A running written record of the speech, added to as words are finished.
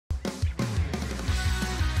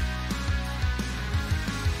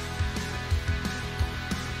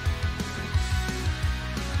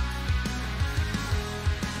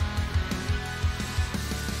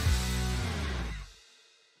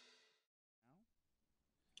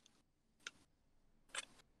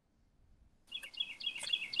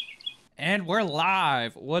And we're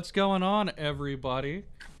live. What's going on, everybody?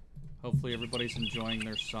 Hopefully everybody's enjoying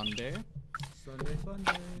their Sunday. Sunday fun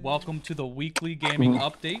day. Welcome to the Weekly Gaming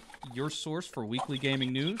Update, your source for weekly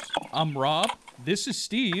gaming news. I'm Rob. This is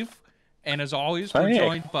Steve. And as always, we're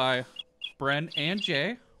joined by Bren and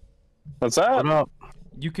Jay. What's up? What up?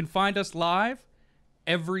 You can find us live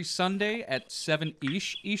every Sunday at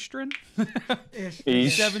 7-ish Eastern.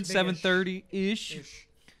 7:30-ish.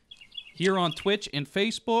 Here on Twitch and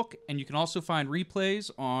Facebook, and you can also find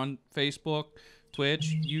replays on Facebook,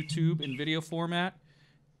 Twitch, YouTube in video format,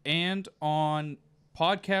 and on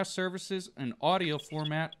podcast services and audio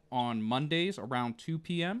format on Mondays around 2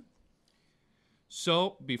 p.m.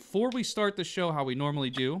 So before we start the show how we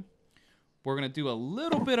normally do, we're going to do a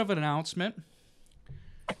little bit of an announcement.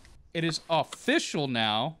 It is official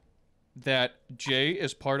now that Jay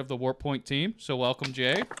is part of the Warp Point team, so welcome,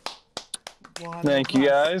 Jay. Thank you,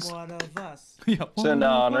 guys. One of us. Yeah, It's an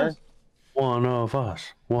honor. One of us.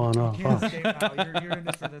 One of Can't us. escape now. You're in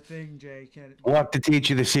it for the thing, Jay. We'll have to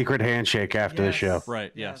teach you the secret handshake after the show.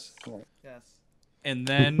 Right, yes. Yes. And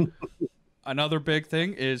then another big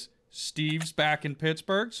thing is Steve's back in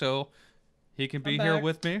Pittsburgh, so he can be here back.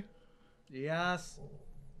 with me. Yes.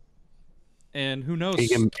 And who knows? He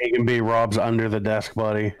can be Rob's under the desk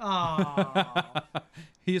buddy. Aww.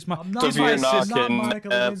 He is my. I'm not, So if you're I'm not knocking, Monica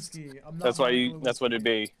Lewinsky. I'm not That's why Monica you. That's what it'd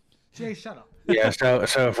be. Lewinsky. Jay, shut up. Yeah, so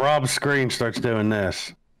if Rob's screen starts doing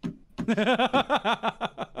this. Remember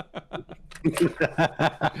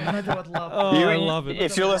what love. Oh, I love it.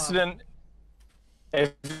 If you're listening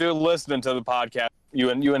to the podcast, you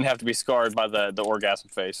wouldn't have to be scarred by the orgasm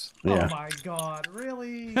face. Yeah. Oh my God!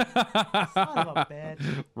 Really? Son of a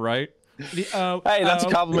bitch. Right? Hey, that's a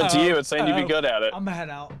compliment to you. It's saying you'd be good at it. I'm gonna head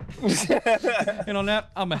out. And on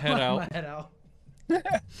that, I'm a head I'm out. gonna head out.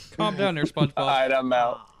 Calm down there, SpongeBob. All right, I'm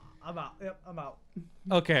out. I'm out. Yep, I'm out.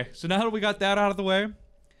 Okay, so now that we got that out of the way,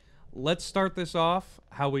 let's start this off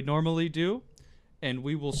how we normally do, and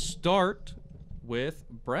we will start with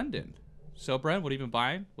Brendan. So, Bren, what have you been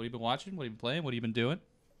buying? What have you been watching? What have you been playing? What have you been doing?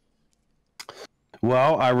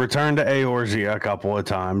 Well, I returned to Eorzea a couple of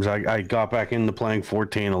times. I got back into playing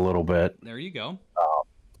 14 a little bit. There you go.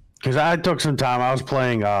 Because I took some time. I was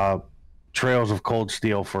playing Trails of Cold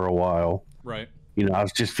Steel for a while. Right. You know, I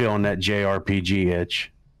was just feeling that JRPG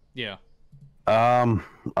itch. Yeah.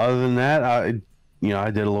 Other than that, I did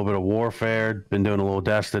a little bit of Warfare, been doing a little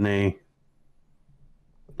Destiny.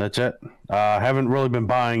 That's it. Haven't really been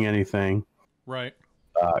buying anything. Right.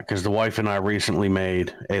 Because the wife and I recently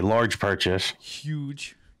made a large purchase.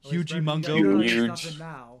 Huge. At least, Huge Brendan, mungo. you got Huge. stuff in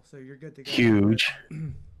now, so you're good to go. Huge.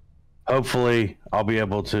 Hopefully, I'll be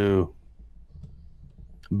able to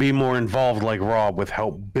be more involved like Rob with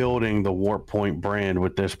help building the Warp Point brand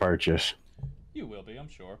with this purchase. You will be, I'm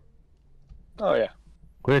sure. Oh yeah.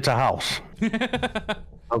 But it's a house.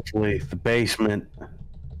 Hopefully, the basement,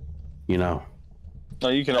 No,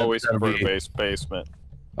 you can always that'll convert be- a basement.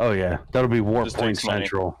 Oh, yeah. That'll be Warp Just Point takes money.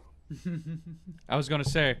 Central. I was going to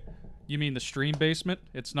say, you mean the stream basement?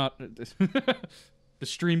 It's not the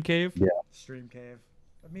stream cave? Yeah. Stream cave.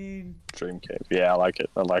 I mean, Dream cave. Yeah, I like it.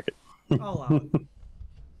 I like it. I'll allow it.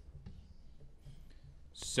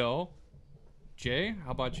 So, Jay,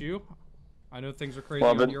 how about you? I know things are crazy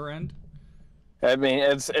Well, on but- your end. I mean,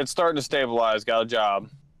 it's starting to stabilize. Got a job,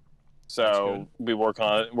 so be working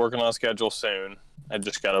on a schedule soon. I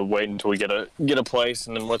just gotta wait until we get a place,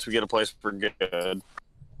 and then once we get a place, we're good.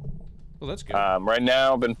 Well, that's good. Right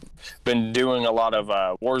now, been doing a lot of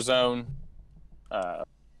Warzone, Final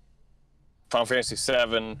Fantasy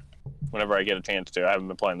VII. Whenever I get a chance to, I haven't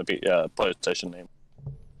been playing the PlayStation name,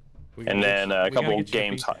 We and gotta then get- a we gotta couple get you to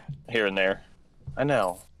games beat that. here and there. I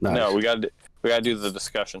know. Nice. No, we gotta do the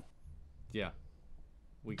discussion. Yeah.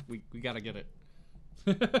 We got to get it.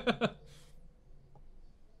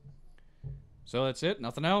 So that's it?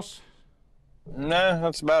 Nothing else? Nah,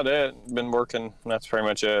 that's about it. Been working. That's pretty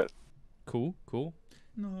much it. Cool, cool.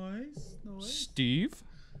 Nice. Steve?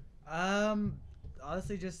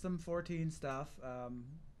 Honestly, just some 14 stuff.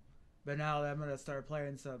 But now I'm gonna start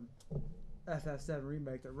playing some FF7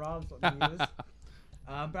 remake that Rob's let me use. But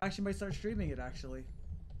I actually might start streaming it actually.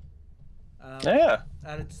 Yeah.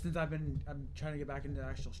 Since I'm trying to get back into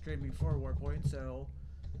actual streaming for Warpoint, so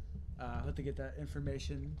I hope to get that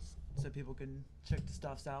information so people can check the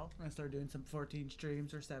stuffs out. I'm gonna start doing some 14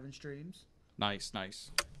 streams or 7 streams. Nice, nice.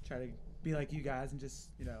 Try to be like you guys and just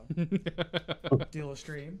deal a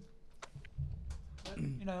stream. But,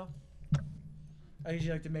 I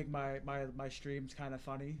usually like to make my streams kind of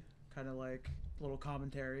funny, kind of like a little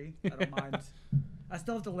commentary. I don't mind. I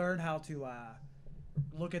still have to learn how to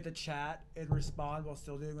look at the chat and respond while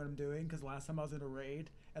still doing what I'm doing. Because last time I was in a raid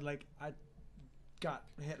and like I got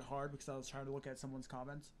hit hard because I was trying to look at someone's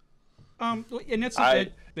comments. And that's something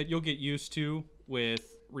that you'll get used to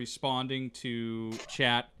with responding to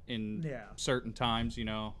chat in certain times. You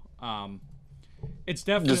know, it's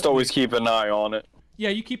definitely just always keep an eye on it. Yeah,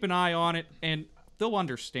 you keep an eye on it, and they'll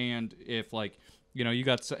understand if like you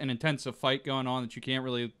got an intensive fight going on that you can't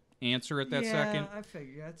really answer at that second. I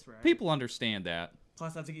figure that's right. People understand that.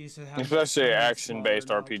 Plus, I have to get used to having especially action-based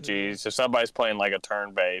RPGs. If somebody's playing like a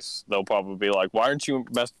turn-based, they'll probably be like, "Why aren't you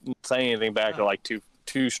saying anything back?" Or like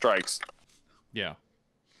two strikes. Yeah.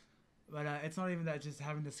 But it's not even that, just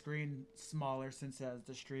having the screen smaller since it has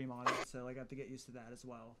the stream on it. So like, I have to get used to that as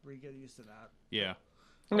well. We get used to that. Yeah.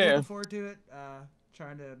 I'm looking forward to it.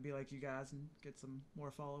 Trying to be like you guys and get some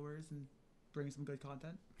more followers and bring some good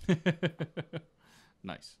content.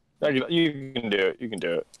 Nice. You can do it. You can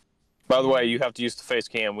do it. By the way, you have to use the face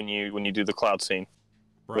cam when you do the cloud scene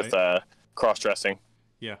with cross dressing.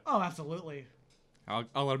 Yeah. Oh, absolutely.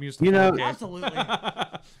 I'll let him use the. Absolutely.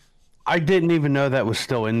 I didn't even know that was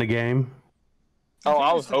still in the game. Oh,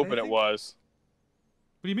 I was hoping it was.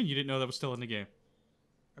 What do you mean you didn't know that was still in the game?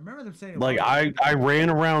 I remember them saying. Like I ran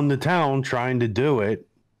around the town trying to do it,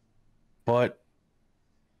 but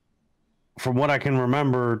from what I can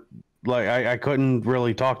remember, like I couldn't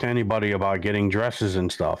really talk to anybody about getting dresses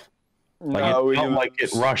and stuff. Like it felt like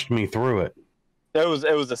it rushed me through it. It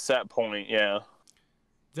was a set point, yeah.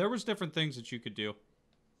 There was different things that you could do.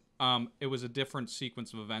 It was a different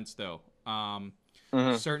sequence of events, though.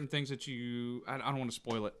 Certain things that I don't want to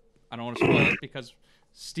spoil it. I don't want to spoil it because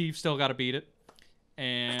Steve still got to beat it,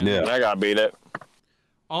 and I got to beat it.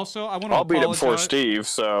 Also, I want to. I'll beat it before Steve.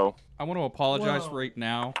 So I want to apologize right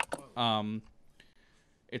now.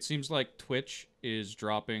 It seems like Twitch is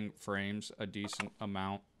dropping frames a decent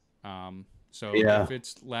amount. So if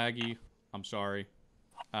it's laggy, I'm sorry.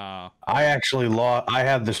 I actually I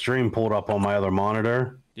have the stream pulled up on my other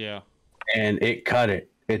monitor. Yeah. And it cut it.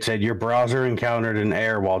 It said your browser encountered an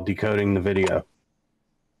error while decoding the video.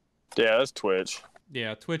 Yeah, that's Twitch.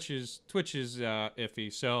 Yeah, Twitch is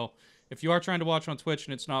iffy. So if you are trying to watch on Twitch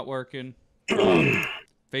and it's not working,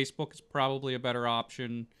 Facebook is probably a better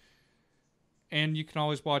option. And you can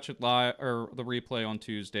always watch it live or the replay on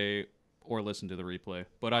Tuesday or listen to the replay.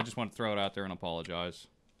 But I just want to throw it out there and apologize.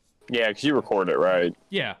 Yeah, because you record it, right?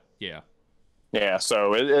 Yeah. Yeah,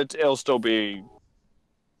 so it'll still be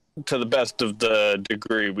to the best of the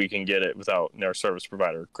degree we can get it without our service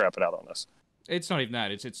provider crapping out on us. It's not even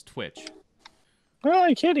that. It's Twitch.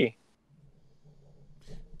 Really, kitty.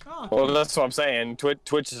 Oh, well, that's what I'm saying.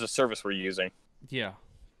 Twitch is a service we're using. Yeah.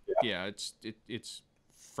 It's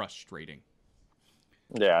frustrating.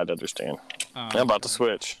 Yeah, I'd understand. I'm about to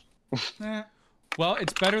switch. Well,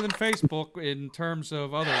 it's better than Facebook in terms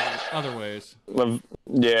of other ways.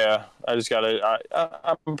 Yeah, I just gotta.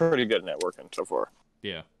 I'm pretty good at networking so far.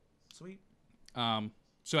 Yeah. Sweet.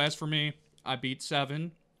 So as for me, I beat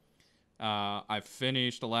 7. I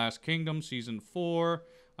finished The Last Kingdom Season 4.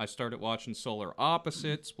 I started watching Solar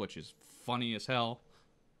Opposites, which is funny as hell.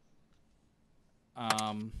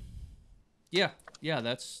 Yeah,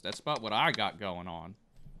 that's about what I got going on.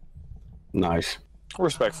 Nice.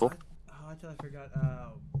 Respectful. I totally forgot.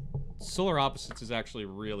 Solar Opposites is actually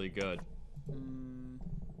really good.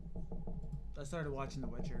 I started watching The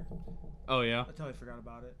Witcher. Oh, yeah? I totally forgot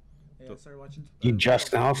about it. Yeah, I started watching. You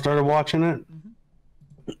just now started watching it?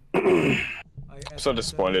 Mm-hmm. I'm so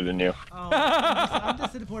disappointed in you. Oh, I'm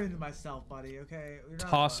just disappointed in myself, buddy. Okay.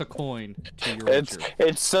 Toss a coin to your Witcher.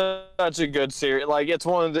 It's such a good series. Like it's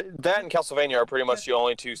one of that and Castlevania are pretty much the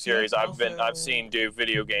only two series I've seen do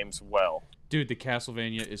video games well. Dude, the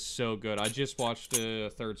Castlevania is so good. I just watched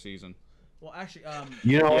the 3rd season. Well, actually,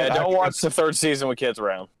 don't watch the 3rd season with kids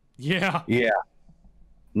around. Yeah. Yeah.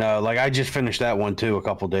 No, like I just finished that one too a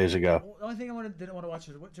couple days ago. Well, the only thing I didn't want to watch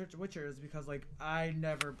Witcher is because like I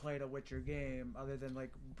never played a Witcher game other than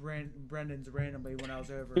like Brendan's randomly when I was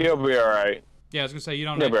over. You'll be all right. Yeah, I was gonna say you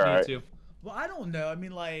don't need to. Well, I don't know. I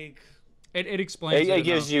mean, like it explains. It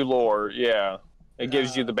gives you lore. Yeah, it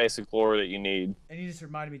gives you the basic lore that you need. And you just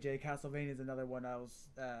reminded me, Jay. Castlevania is another one I was.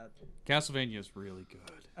 Castlevania is really good.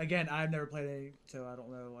 Again, I've never played any, so I don't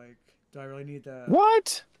know. Like, do I really need to?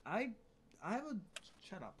 What? I have a.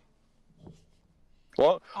 Shut up.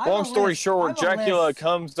 Well, long story short, Dracula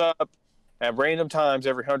comes up at random times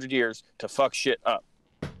every 100 years to fuck shit up.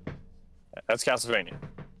 That's Castlevania.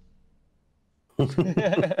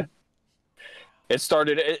 It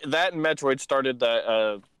started that and Metroid started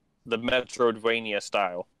the Metroidvania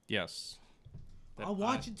style. Yes. I'll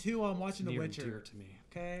watch it too while I'm watching The Witcher. Dear to me.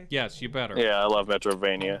 Okay. Yes, you better. Yeah, I love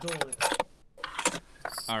Metroidvania.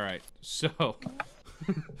 All right, so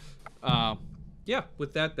yeah,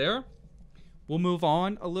 with that there, we'll move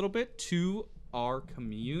on a little bit to our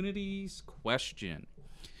community's question.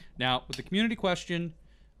 Now, with the community question,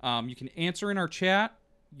 you can answer in our chat.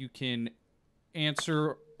 You can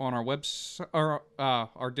answer on our website or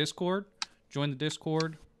our Discord. Join the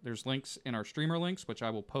Discord. There's links in our streamer links, which I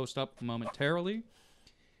will post up momentarily,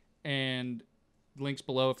 and links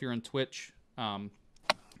below if you're on Twitch.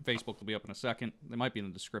 Facebook will be up in a second. They might be in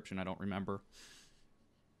the description. I don't remember.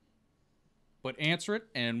 But answer it,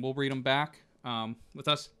 and we'll read them back. With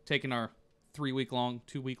us taking our 2-week-long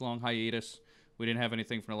hiatus, we didn't have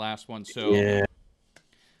anything from the last one, so Yeah.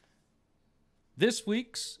 This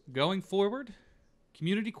week's going forward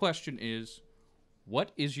community question is,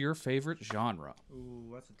 what is your favorite genre? Ooh,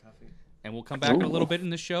 that's a toughie. And we'll come back in a little bit in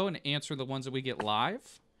the show and answer the ones that we get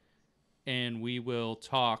live, and we will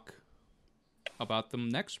talk about them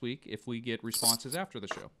next week if we get responses after the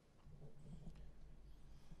show.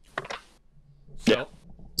 So,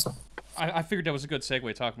 I figured that was a good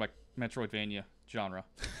segue talking about Metroidvania genre.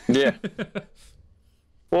 Yeah.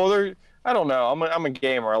 Well, I don't know. I'm a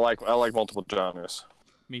gamer. I like multiple genres.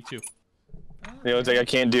 Me too. The only thing I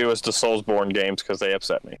can't do is the Soulsborne games because they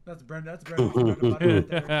upset me. That's Brendan. That's Brendan. Right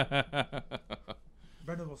there.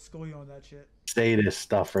 Brendan will school you on that shit. Status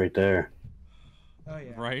stuff right there. Oh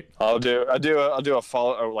yeah. Right. I'll do a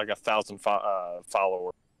follow like 1,000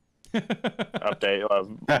 follower update of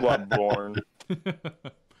Bloodborne.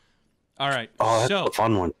 All right. Oh, that's so a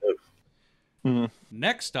fun one too.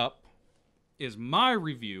 next up is my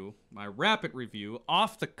review, my rapid review,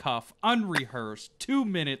 off the cuff, unrehearsed, 2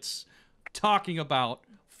 minutes, talking about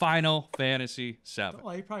Final Fantasy VII.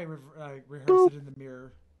 Well, you probably rehearsed it in the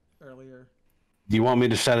mirror earlier. Do you want me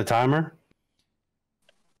to set a timer?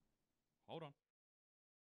 Hold on.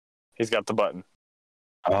 He's got the button.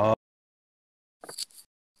 Oh,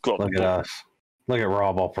 Cool. look at us. Look at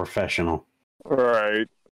Rob, all professional. All right.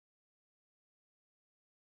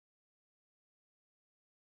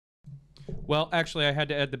 Well, actually, I had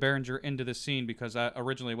to add the Behringer into the scene because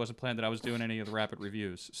originally it wasn't planned that I was doing any of the rapid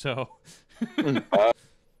reviews. So,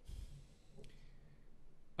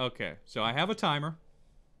 okay. So I have a timer,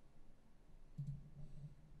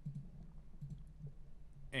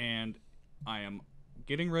 and I am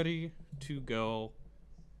getting ready to go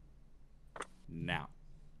now.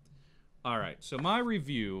 All right. So my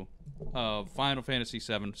review of Final Fantasy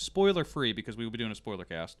VII, spoiler free because we will be doing a spoiler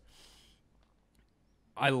cast.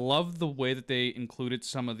 I love the way that they included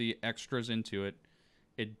some of the extras into it.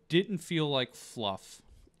 It didn't feel like fluff.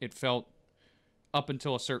 It felt up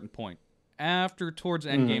until a certain point. Towards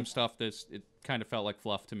endgame stuff, it kind of felt like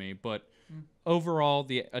fluff to me. But overall,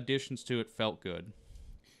 the additions to it felt good.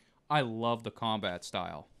 I love the combat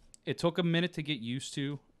style. It took a minute to get used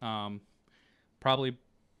to. Probably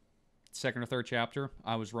second or third chapter,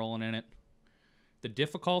 I was rolling in it. The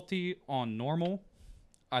difficulty on normal,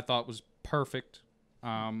 I thought was perfect.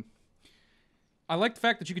 I like the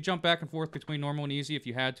fact that you could jump back and forth between normal and easy if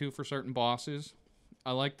you had to for certain bosses.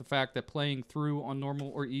 I like the fact that playing through on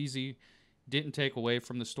normal or easy didn't take away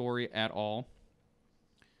from the story at all.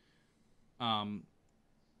 The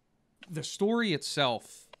story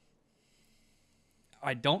itself,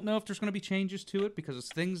 I don't know if there's going to be changes to it because it's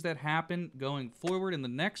things that happen going forward in the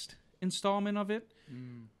next installment of it.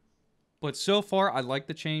 But so far, I like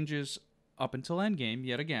the changes up until Endgame,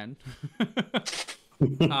 yet again.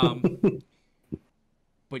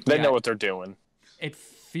 But They yeah, know what they're doing. it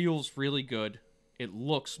feels really good. It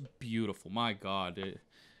looks beautiful. My God,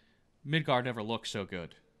 Midgard never looked so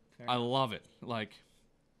good. I love it. Like,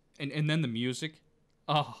 and then the music.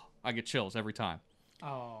 Oh, I get chills every time.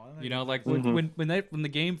 Oh, You know, like when the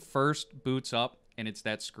game first boots up and it's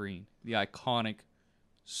that screen, the iconic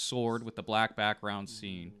sword with the black background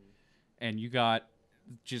scene, and you got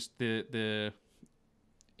just the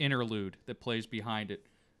interlude that plays behind it.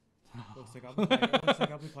 looks like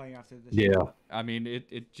I'll be playing after this. Yeah. I mean,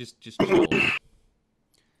 it just chills.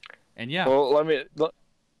 And yeah, Well, go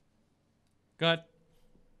ahead.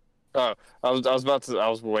 I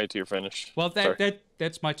was waiting till you're finished. Well, Sorry.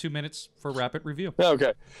 that's my 2 minutes for rapid review.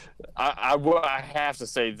 Okay. I have to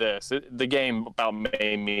say this. The game about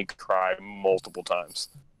made me cry multiple times.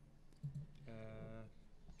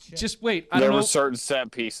 Shit. Just wait. I There don't were know. certain set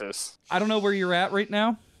pieces. I don't know where you're at right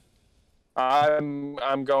now.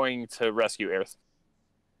 I'm going to rescue Aerith.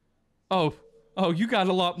 Oh, you got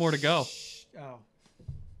a lot more to go. Oh,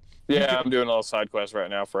 Yeah, I'm doing all the side quests right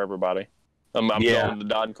now for everybody. I'm Yeah. going to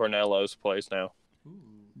Don Cornello's place now.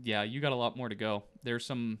 Yeah, you got a lot more to go. There's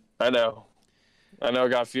some. I know. I got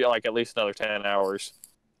to feel like at least another 10 hours.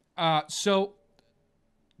 So,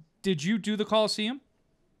 did you do the Coliseum?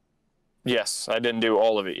 Yes, I didn't do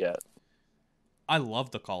all of it yet. I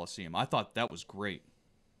love the Coliseum. I thought that was great.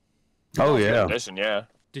 Oh yeah. Edition, yeah.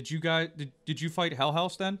 Did you guys did you fight Hell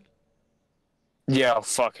House then? Yeah,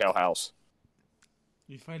 fuck Hell House.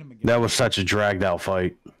 You fight him again. That was such a dragged out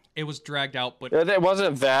fight. It was dragged out, but It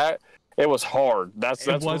wasn't that. It was hard. That's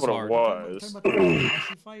was what hard. it was. Talking about the Hell House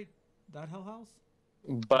you fight? That Hell House?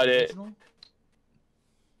 But it, Original?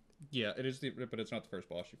 yeah, it is but it's not the first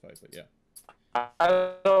boss you fight, but yeah.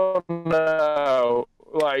 I don't know.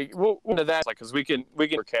 Like, we'll into that, like, because we can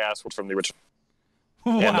cast from the original,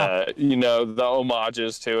 Wow. and you know, the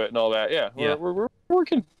homages to it and all that. Yeah, Yeah. we're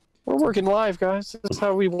working live, guys. This is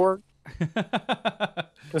how we work.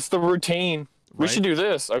 It's the routine. We Right. should do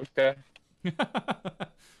this. Okay.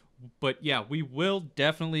 But yeah, we will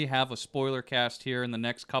definitely have a spoiler cast here in the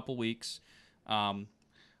next couple weeks.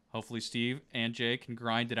 Hopefully Steve and Jay can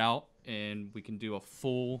grind it out and we can do a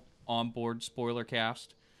full onboard spoiler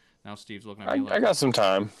cast. Now Steve's looking at me I got some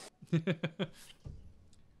time.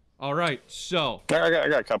 All right, so I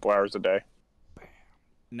got a couple hours a day.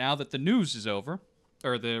 now that the news is over,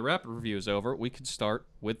 or the rapid review is over, we can start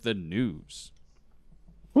with the news.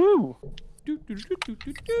 Woo! Do, do, do, do,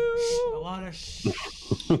 do, A do. lot of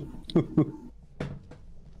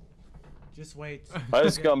Just wait.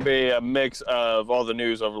 It's gonna be a mix of all the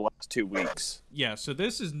news over the last 2 weeks. Yeah, so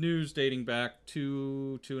this is news dating back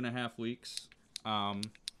to 2.5 weeks.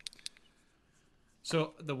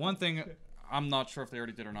 So the one thing, I'm not sure if they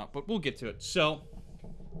already did or not, but we'll get to it. So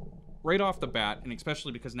right off the bat, and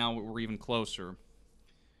especially because now we're even closer,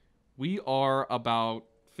 we are about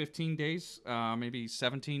 15 days, maybe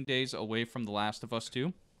 17 days away from The Last of Us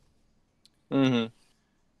 2. Mm-hmm.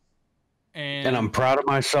 And I'm proud of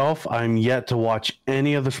myself. I'm yet to watch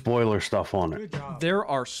any of the spoiler stuff on it. Good job. There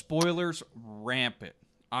are spoilers rampant.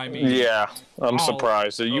 I mean, Yeah, I'm all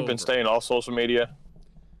surprised. So you've over. been staying off social media.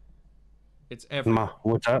 it's everywhere.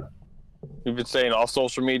 What's that? You've been staying off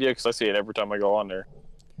social media because I see it every time I go on there.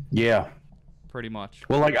 Yeah. Pretty much.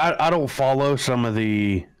 Well, like I don't follow some of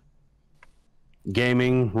the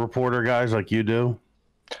gaming reporter guys like you do.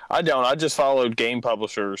 I don't. I just followed game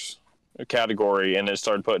publishers category and it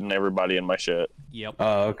started putting everybody in my shit. Yep.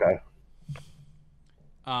 Oh, okay.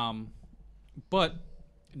 But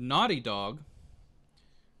Naughty Dog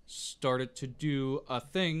started to do a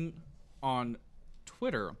thing on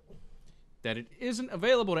Twitter that it isn't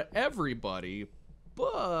available to everybody,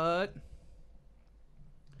 but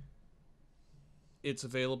it's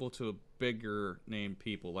available to a bigger name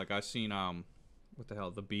people. Like I seen what the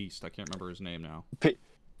hell, the Beast, I can't remember his name now.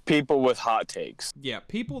 People with hot takes Yeah,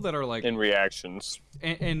 people that are like and reactions.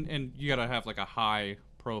 and you gotta have like a high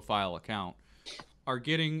profile account, are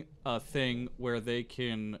getting a thing where they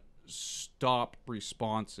can stop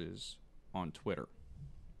responses on Twitter.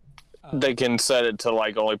 They can set it to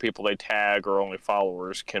like only people they tag or only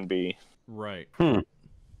followers can be. Right. Fair.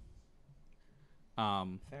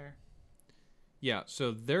 Yeah,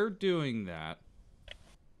 so they're doing that.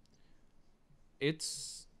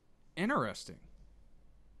 It's interesting.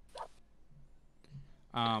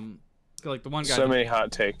 Like the one guy, So many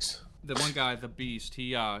hot takes. the one guy, the Beast,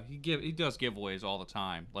 he does giveaways all the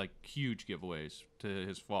time, like huge giveaways to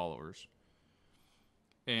his followers.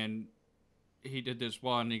 And he did this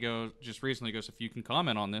one. He goes just recently. He goes, if you can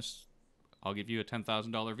comment on this, I'll give you a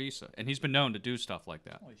 $10,000 Visa. And he's been known to do stuff like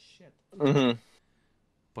that, Holy shit. Mm-hmm.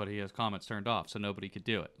 but he has comments turned off, so nobody could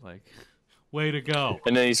do it. Like, way to go.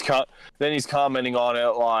 And then he's commenting on it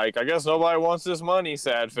like, I guess nobody wants this money.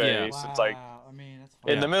 Sad face. Wow. It's like I mean, that's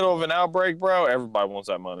fine. in the middle of an outbreak, bro. Everybody wants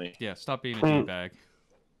that money. Yeah, stop being a d-bag.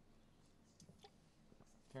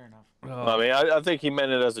 Fair enough. I mean, I think he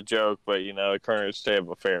meant it as a joke, but you know, the current state of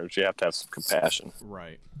affairs, you have to have some compassion.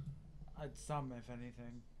 Right. Some, if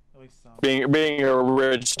anything. At least some. Being a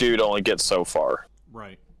rich dude only gets so far.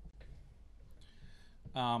 Right.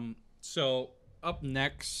 So up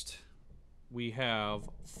next, we have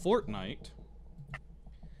Fortnite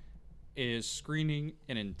is screening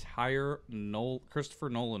an entire Christopher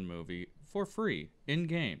Nolan movie for free in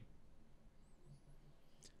game.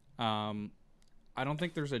 I don't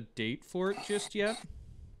think there's a date for it just yet,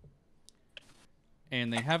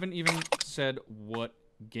 and they haven't even said what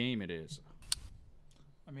game it is.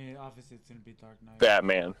 I mean, obviously it's gonna be Dark Knight.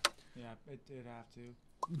 Batman. Yeah, it'd have to.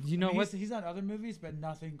 You know what? He's on other movies, but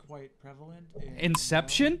nothing quite prevalent.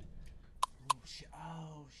 Inception? Oh shit!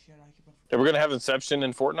 Oh shit! I keep on. Are we gonna have Inception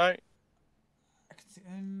in Fortnite? I can see.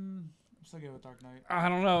 I'm still good with Dark Knight. I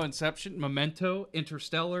don't know. Inception, Memento,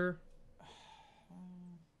 Interstellar.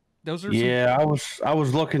 Those are Yeah, I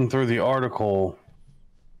was looking through the article.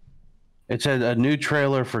 It said a new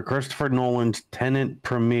trailer for Christopher Nolan's Tenet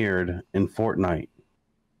premiered in Fortnite.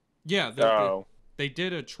 Yeah, Oh, they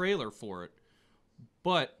did a trailer for it,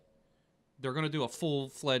 but they're gonna do a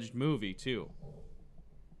full-fledged movie too.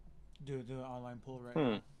 Do an online poll right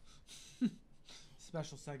now.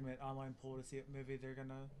 Special segment online poll to see what movie they're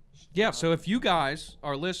gonna. Yeah. So if you guys,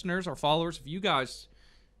 our listeners, our followers, if you guys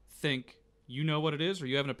think you know what it is or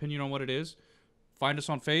you have an opinion on what it is, find us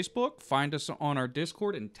on Facebook, find us on our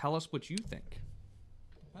Discord, and tell us what you think.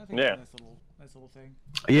 I think it's a nice little thing.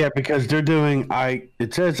 Yeah, because they're doing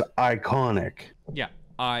it says iconic. Yeah,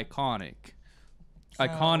 iconic. So,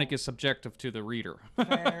 Iconic is subjective to the reader.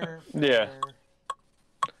 fair. Yeah.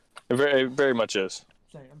 It very much is.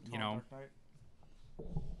 Say, I'm You know. Dark Knight.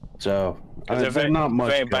 So If there's it, not much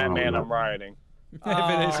if it ain't going Batman, on. I'm rioting. If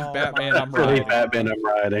it isn't Batman, I'm Really riding. Batman, I'm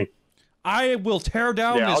riding. I will tear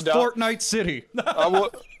down Yeah, this I'll Fortnite city. I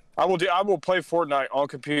will play Fortnite on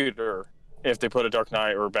computer if they put a Dark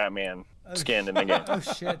Knight or Batman skin in the game. Oh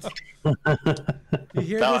shit! You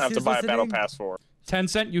hear I don't this? have to Who's buy a battle listening? pass for it.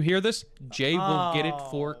 Tencent, you hear this? Jay will get it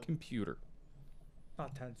for Oh. computer.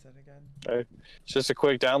 Not Tencent again. Hey, it's just a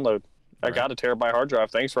quick download. I got a terabyte hard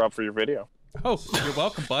drive. Thanks, Rob, for your video. Oh, you're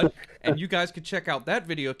welcome, bud. And you guys can check out that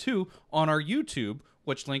video too on our YouTube,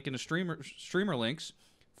 which link in the streamer links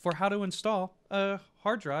for how to install a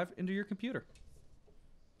hard drive into your computer.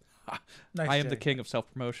 Nice, I am the Jay. king of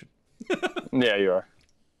self-promotion. Yeah, you are.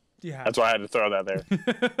 You have. That's why I had to throw that there.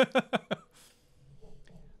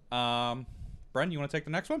 Bren, you want to take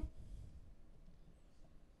the next one?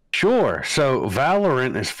 Sure. So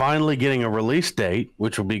Valorant is finally getting a release date,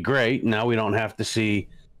 which will be great. Now we don't have to see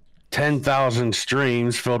 10,000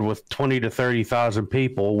 streams filled with 20 to 30,000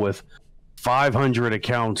 people with 500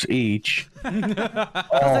 accounts each, all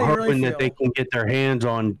how you hoping really that they feel. can get their hands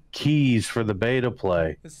on keys for the beta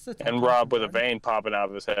play. This is a tough And question, Rob with a Bren. vein popping out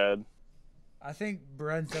of his head. I think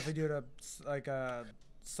Bren's definitely doing a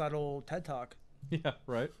subtle TED talk. Yeah,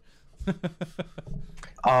 right.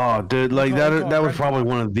 Oh, dude, like Call that was Red probably Talk.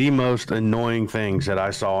 one of the most annoying things that I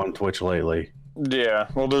saw on Twitch lately. Yeah,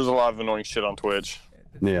 well, there's a lot of annoying shit on Twitch.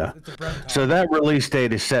 Yeah. It's a Bren talk. So that release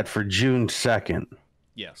date is set for June 2nd.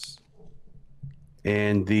 Yes.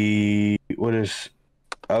 And so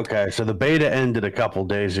the beta ended a couple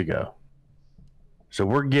days ago. So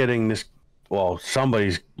we're getting this,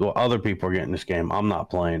 other people are getting this game. I'm not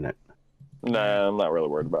playing it. Nah, I'm not really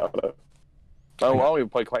worried about it. Oh, well, we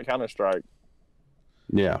play Counter-Strike.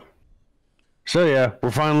 Yeah. So yeah,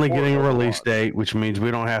 we're finally getting a Overwatch. release date, which means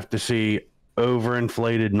we don't have to see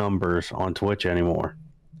overinflated numbers on Twitch anymore.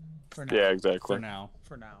 For now. Yeah, exactly. For now.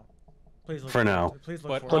 For now. Please look For now. Please look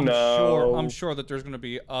But for I'm it. No. I'm sure that there's going to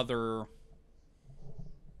be other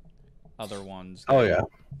ones. Oh yeah.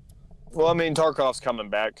 Well, I mean, Tarkov's coming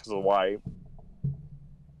back because of White.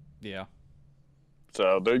 Yeah.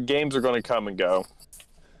 So the games are going to come and go.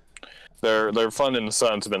 Their fun in the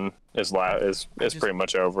sun's is pretty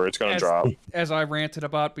much over. It's going to drop. As I ranted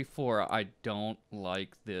about before, I don't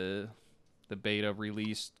like the beta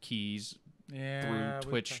release keys Yeah, through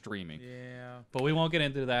we Twitch talked- streaming. Yeah. But we won't get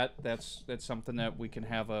into that. That's something that we can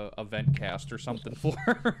have a vent cast or something for.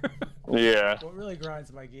 Yeah. What really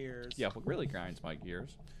grinds my gears? Yeah, what really grinds my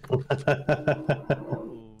gears. Ooh,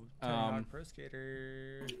 Tony Hawk Pro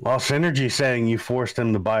Skater. Well, Synergy saying you forced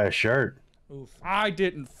him to buy a shirt. Oof. I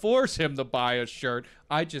didn't force him to buy a shirt.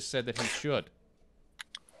 I just said that he should.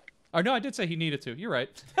 Or no, I did say he needed to. You're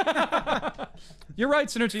right. You're right,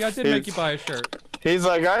 Synergy. I did make you buy a shirt. He's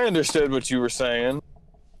like, I understood what you were saying.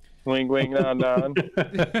 Wink, wink, nod,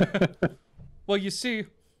 nod. Well, you see,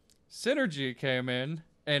 Synergy came in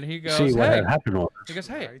and he goes, See what "Hey," had happened was. he goes,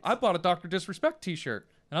 "Hey, Right. I bought a Dr. Disrespect T-shirt,"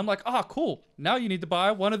 and I'm like, "Ah, cool. Now you need to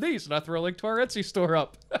buy one of these," and I throw a link to our Etsy store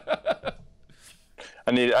up.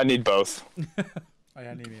 I need both. I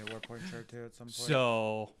need me a Warpoint shirt too at some point.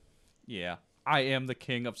 So, yeah, I am the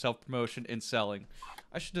king of self-promotion and selling.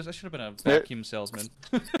 I should have been a vacuum salesman,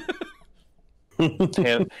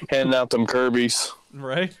 Handing out them Kirby's.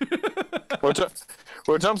 right? Which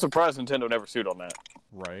I'm surprised Nintendo never sued on that.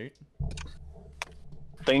 Right.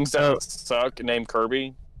 Things that suck named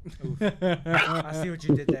Kirby. I see what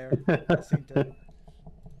you did there. I see that.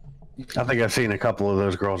 I think I've seen a couple of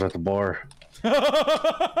those girls at the bar.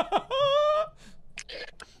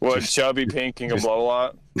 What, chubby, pink, and can blow a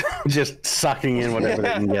lot? Just sucking in whatever they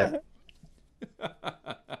can get.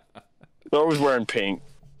 They're always wearing pink.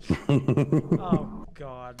 Oh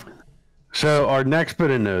God. So our next bit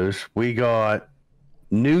of news, we got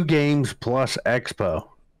New Games Plus Expo.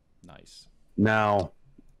 Nice. Now,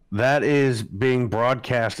 that is being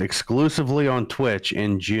broadcast exclusively on Twitch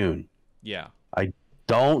in June. Yeah.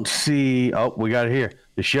 Don't see. Oh, we got it here.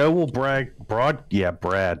 The show will broadcast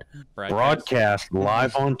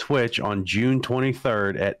live on Twitch on June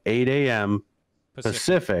 23rd at 8 a.m.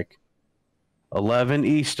 Pacific 11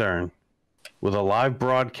 Eastern, with a live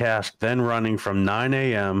broadcast then running from 9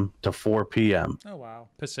 a.m. to 4 p.m. Oh wow.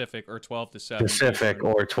 Pacific or 12 to 7. Pacific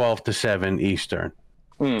Eastern. or 12 to 7 Eastern.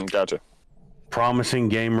 Gotcha. Promising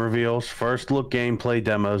game reveals, first look gameplay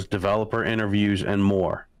demos, developer interviews, and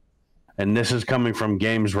more. And this is coming from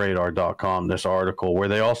GamesRadar.com, this article, where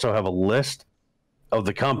they also have a list of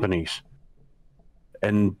the companies.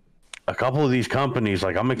 And a couple of these companies,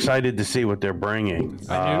 like, I'm excited to see what they're bringing.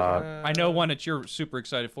 I know one that you're super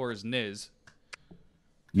excited for is Niz.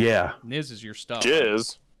 Yeah. Niz is your stuff.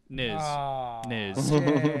 Jizz. Niz. Aw, Niz.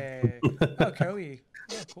 yay. Oh, Koei.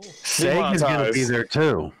 Oh, cool. Sega's going to be there,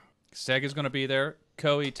 too. Sega's going to be there.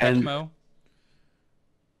 Koei, Tecmo.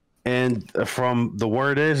 And from the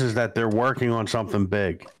word is that they're working on something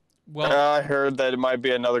big. Well, I heard that it might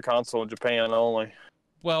be another console in Japan only.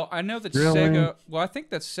 Well, I know that Really? Sega. Well, I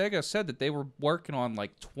think that Sega said that they were working on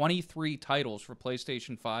like 23 titles for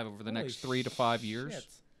PlayStation 5 over the next 3 to 5 years. Shit.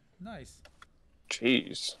 Nice.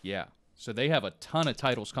 Jeez. Yeah, so they have a ton of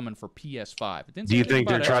titles coming for PS5. It didn't Do say you anything think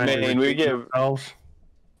they're about trying I to mean, we redeem give- themselves?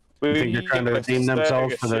 You think they're trying to redeem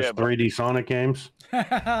themselves for those 3D Sonic games?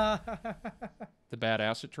 the bad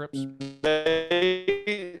acid trips.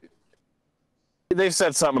 They've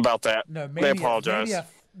said something about that. No, They Mania. apologize. Mania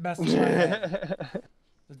messed with my head.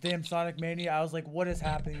 The damn Sonic Mania. I was like, what is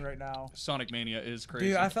happening right now? Sonic Mania is crazy.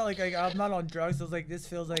 Dude, I felt like I'm not on drugs. I was like, this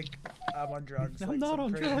feels like I'm on drugs. I'm like, not some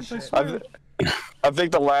on crazy drugs, I shit. swear. I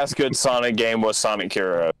think the last good Sonic game was Sonic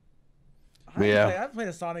Hero. I Yeah. haven't played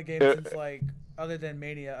a Sonic game since like, other than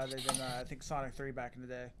Mania, other than I think Sonic 3 back in the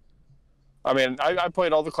day. I mean, I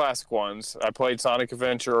played all the classic ones. I played Sonic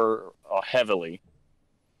Adventure heavily.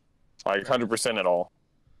 Like 100% at all.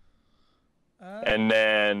 And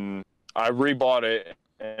then I rebought it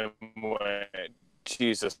and went,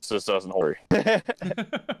 Jesus, this doesn't hold.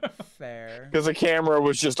 Fair. Because the camera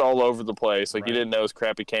was just all over the place. Like, you Right. didn't know his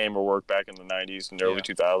crappy camera worked back in the 90s and early Yeah.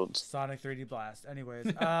 2000s. Sonic 3D Blast. Anyways,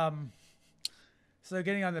 so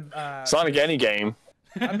getting on the Sonic any game.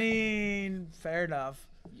 I mean, fair enough.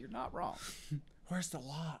 You're not wrong. Where's the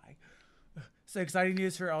lie? So exciting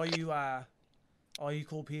news for all you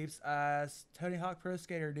cool peeps. Tony Hawk Pro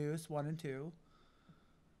Skater News 1 and 2.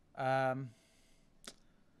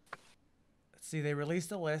 Let's see, they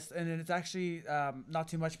released a list, and it's actually not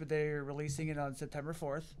too much, but they're releasing it on September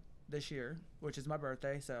 4th this year, which is my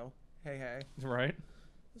birthday. So hey. Right?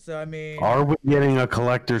 So I mean, Are we getting a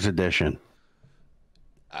collector's edition?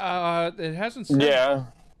 It hasn't said. Yeah.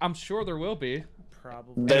 I'm sure there will be.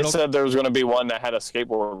 probably. They It'll- said there was going to be one that had a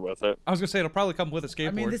skateboard with it. I was gonna say it'll probably come with a skateboard.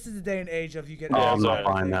 I mean, this is the day and age of you get. Oh, I'm not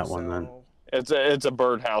buying things, that one then. so, It's a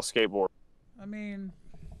birdhouse skateboard. I mean,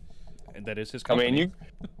 and that is his I company. mean,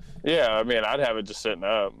 I'd have it just sitting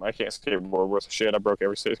up. I can't skateboard worth a shit. I broke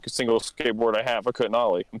every single skateboard I have. I couldn't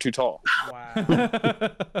ollie. I'm too tall. wow.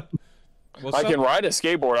 Well, I can ride a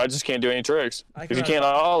skateboard. I just can't do any tricks. I If can you ride- can't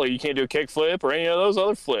ollie, you can't do a kick flip or any of those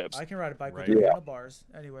other flips. I can ride a bike Right. with Yeah. handlebars.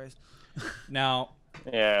 Anyways, Now,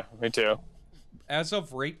 Yeah, me too. as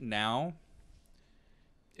of right now,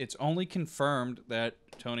 it's only confirmed that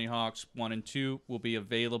Tony Hawk's 1 and 2 will be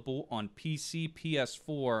available on PC,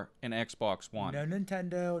 PS4, and Xbox One. no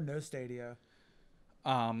Nintendo, no Stadia.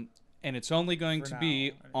 And it's only going For to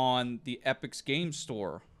be now. on the Epic's Game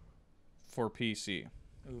Store for PC.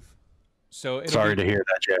 Oof. So it'll Sorry be, to hear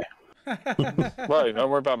that, Jay. Well, don't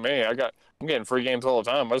worry about me. I'm getting free games all the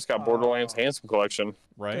time. I just got Borderlands Oh. Handsome Collection.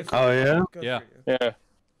 right. Good for Oh, you. yeah? Good Yeah. for you. Yeah,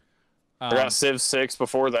 I got Civ 6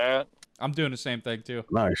 before that. I'm doing the same thing too.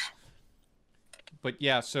 Nice. But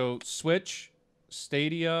yeah, so Switch,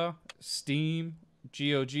 Stadia, Steam,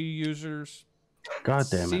 GOG users. God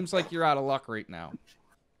damn it. Seems like you're out of luck right now.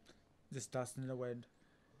 Just dust in the wind.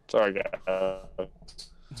 Sorry, guys.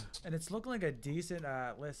 And it's looking like a decent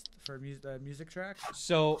list for music tracks.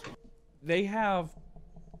 So they have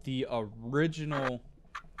the original,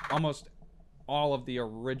 almost all of the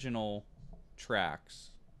original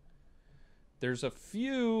tracks. There's a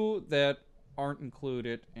few that aren't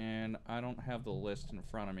included, and I don't have the list in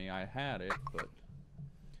front of me. I had it, but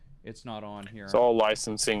it's not on here. It's all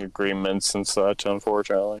licensing agreements and such,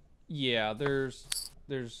 unfortunately. Yeah, there's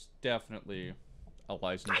definitely a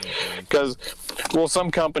licensing thing. Because, well,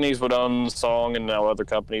 some companies would own the song, and now other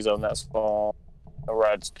companies own that song, no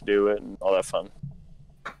rights to do it, and all that fun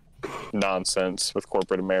nonsense with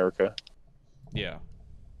corporate America. Yeah.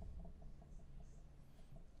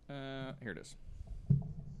 Here it is.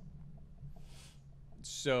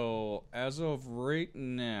 So, as of right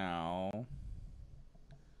now,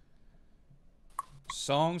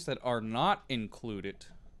 songs that are not included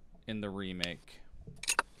in the remake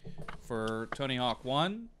for Tony Hawk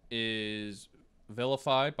 1 is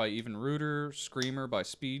Vilified by Even Ruder, Screamer by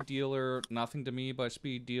Speed Dealer, Nothing to Me by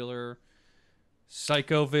Speed Dealer,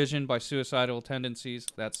 Psycho Vision by Suicidal Tendencies,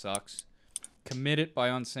 that sucks. Commit It by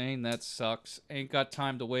Unsane, that sucks. Ain't Got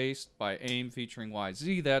Time to Waste by AIM featuring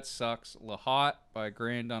YZ, that sucks. La Hot by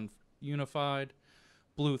Grand Unified.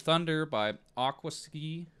 Blue Thunder by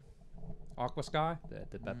Aquasky.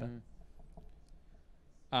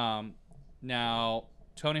 Now,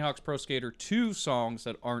 Tony Hawk's Pro Skater 2 songs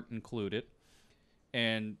that aren't included.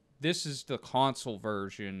 And this is the console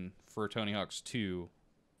version for Tony Hawk's 2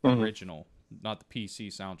 original, not the PC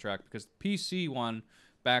soundtrack, because the PC one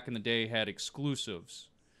back in the day had exclusives.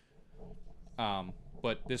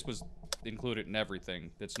 But this was included in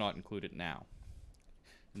everything that's not included now.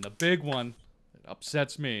 And the big one that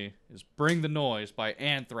upsets me is Bring the Noise by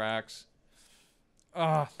Anthrax.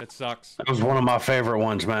 Ah, that sucks. That was one of my favorite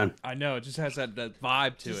ones, man. I know, it just has that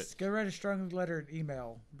vibe to Just go write a strong lettered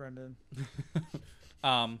email, Brendan.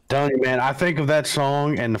 Telling you, man, I think of that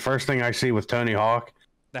song, and the first thing I see with Tony Hawk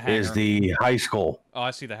is the high school. Oh,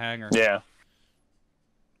 I see the hanger. Yeah.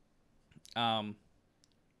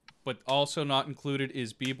 But also not included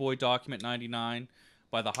is B-Boy Document 99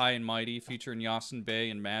 by the High and Mighty, featuring Yasin Bey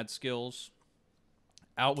and Mad Skills.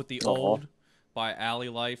 Out with the Old by Alley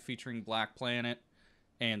Life, featuring Black Planet.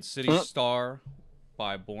 And City Star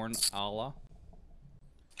by Born Allah.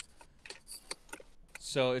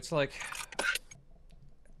 So it's like,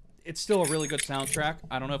 it's still a really good soundtrack.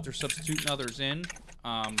 I don't know if they're substituting others in.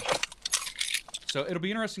 So it'll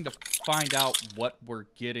be interesting to find out what we're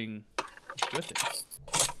getting with it.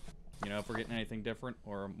 You know, if we're getting anything different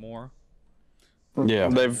or more. Yeah.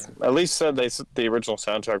 They've at least said the original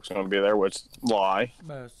soundtrack was going to be there, which lie.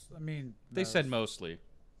 They said mostly.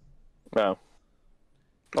 No.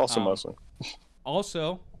 Also mostly.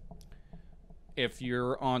 Also, if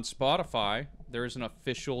you're on Spotify, there's an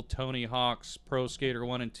official Tony Hawk's Pro Skater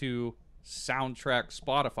 1 and 2 soundtrack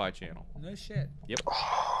Spotify channel. No shit. Yep.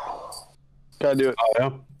 Gotta do it.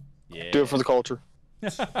 Oh, Yeah. Do it for the culture.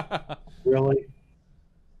 really?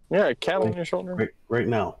 Yeah, cat on your shoulder. Right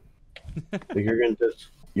now.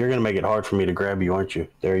 You're gonna make it hard for me to grab you, aren't you?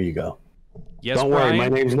 There you go. Yes, Don't Brian. worry,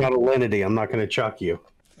 my name's not Alinity. I'm not gonna chuck you.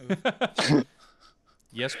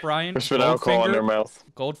 Yes, Brian. Just put alcohol in their mouth.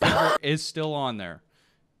 Goldfinger is still on there.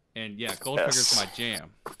 And yeah, Goldfinger's my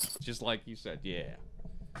jam. Just like you said, yeah.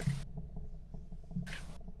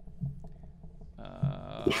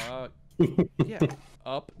 Yeah.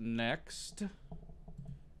 Up next,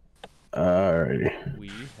 Alrighty.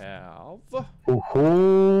 we have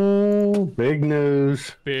Ooh, big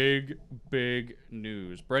news. big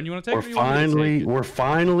news. Bren, you want to take it? Or you want me to take it? We're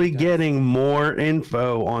finally getting more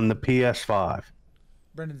info on the PS5.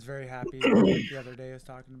 Brendan's very happy. The other day I was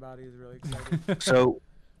talking about it. He was really excited. So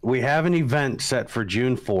we have an event set for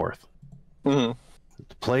June 4th. Mm-hmm.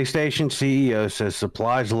 The PlayStation CEO says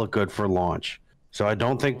supplies look good for launch. So I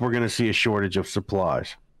don't think we're going to see a shortage of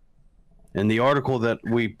supplies. And the article that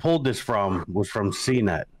we pulled this from was from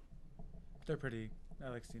CNET. They're pretty. I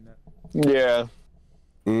like seeing that. Yeah.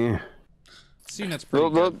 Yeah. CNET's pretty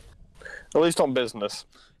good. At least on business.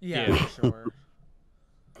 Yeah, for sure.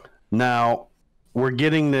 Now, we're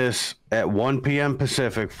getting this at 1 p.m.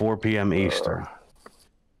 Pacific, 4 p.m. Eastern.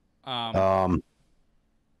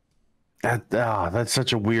 That's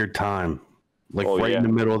such a weird time. Like in the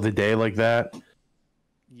middle of the day like that.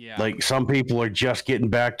 Yeah. Like some people are just getting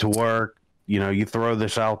back to work. You know, you throw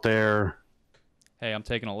this out there. Hey, I'm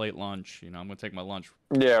taking a late lunch. You know, I'm going to take my lunch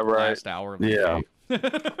Yeah, right. last hour of the day.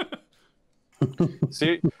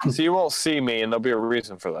 So you won't see me, and there'll be a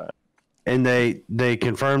reason for that. And they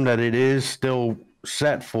confirmed that it is still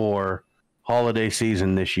set for holiday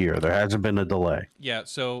season this year. There hasn't been a delay. Yeah,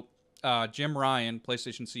 so Jim Ryan,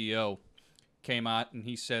 PlayStation CEO, came out and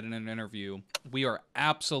he said in an interview, we are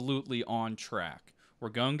absolutely on track. We're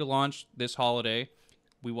going to launch this holiday.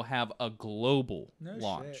 We will have a global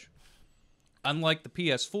launch. Shit. Unlike the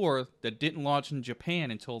PS4 that didn't launch in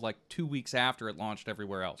Japan until like 2 weeks after it launched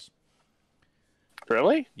everywhere else.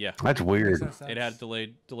 Really? Yeah. That's weird. It had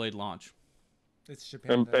delayed launch. It's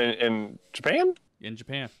Japan. In Japan? In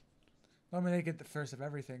Japan. I mean, they get the first of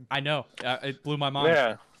everything. I know. It blew my mind.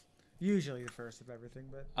 Yeah. Usually the first of everything,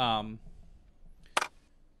 but.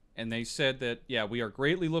 And they said that, yeah, we are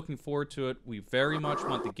greatly looking forward to it. We very much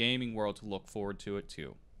want the gaming world to look forward to it,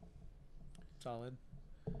 too. Solid.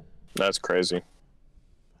 That's crazy.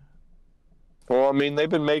 Well, I mean, they've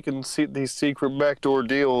been making these secret backdoor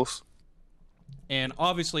deals. And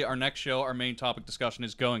obviously, our next show, our main topic discussion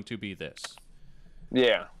is going to be this.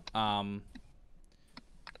 Yeah. Have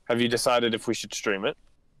you decided if we should stream it?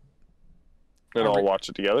 And all watch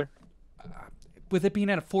it together? with it being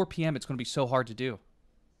at 4 p.m., it's going to be so hard to do.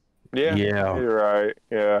 Yeah, you're right.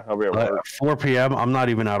 Yeah, I'll be at work. 4 p.m. I'm not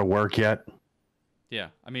even out of work yet. Yeah,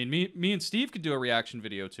 I mean, me and Steve could do a reaction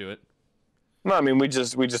video to it. No, I mean we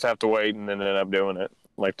just have to wait and then end up doing it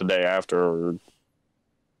like the day after or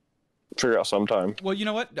figure out sometime. Well, you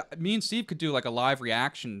know what? Me and Steve could do like a live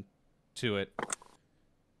reaction to it,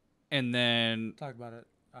 and then Talk about it.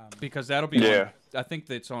 because that'll be I think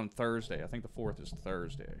it's on Thursday. I think the 4th is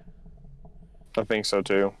Thursday. I think so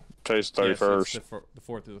too. Today's 31st. Yes, the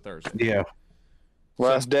 4th is a Thursday. Yeah.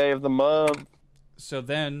 Last day of the month. So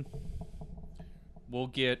then we'll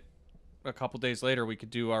get a couple days later. We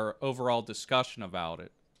could do our overall discussion about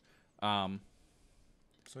it.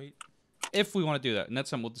 Sweet. If we want to do that, and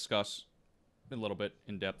that's something we'll discuss a little bit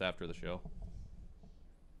in depth after the show.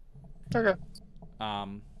 Okay.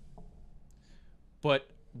 But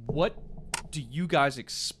what do you guys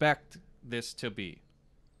expect this to be?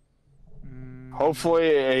 Hopefully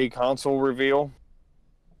a console reveal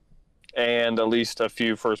and at least a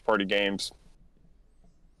few first-party games.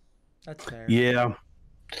 That's fair. Yeah.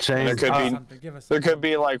 Same. There could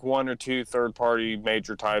be like 1 or 2 third-party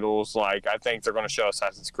major titles. Like I think they're going to show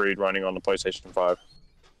Assassin's Creed running on the PlayStation 5.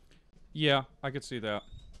 Yeah, I could see that.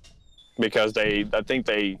 Because I think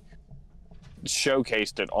they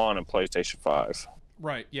showcased it on a PlayStation 5.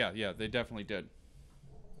 Right. Yeah. They definitely did.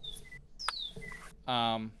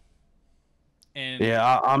 And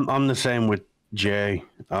yeah, I'm the same with Jay.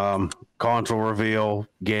 Console reveal,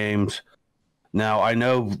 games. Now, I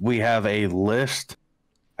know we have a list.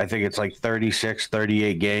 I think it's like 36,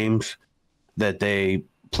 38 games that they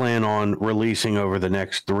plan on releasing over the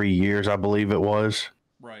next 3 years, I believe it was.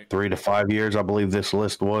 Right. 3 to 5 years, I believe this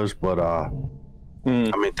list was. But, I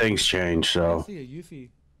mean, things change, I so. see a Yuffie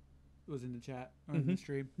was in the chat or in the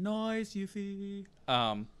stream. Nice, Yuffie.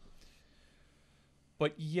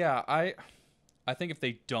 But yeah, I think if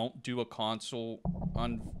they don't do a console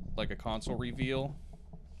a console reveal,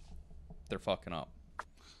 they're fucking up.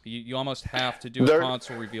 You almost have to do a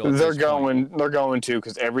console reveal. They're going to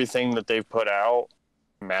because everything that they've put out,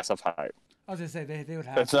 massive hype. I was gonna say they would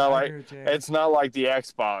have. It's not like the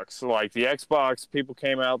Xbox. Like the Xbox, people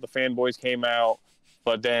came out, the fanboys came out,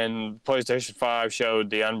 but then PlayStation 5 showed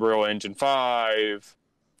the Unreal Engine 5,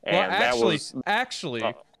 and actually,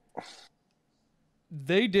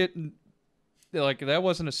 they didn't. Like that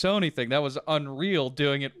wasn't a Sony thing. That was Unreal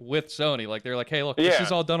doing it with Sony. Like they're like, hey, look, this is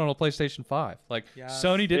all done on a PlayStation 5. Like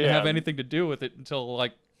Sony didn't have anything to do with it until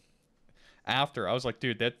like after. I was like,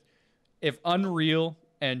 dude, that if Unreal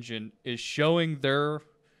Engine is showing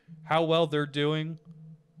how well they're doing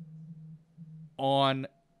on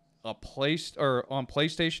on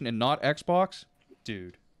PlayStation and not Xbox,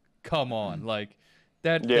 dude, come on, like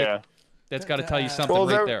that's got to tell you something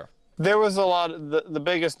there. There was a lot of the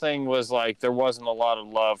biggest thing was like there wasn't a lot of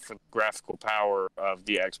love for the graphical power of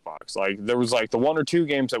the Xbox. Like there was like the 1 or 2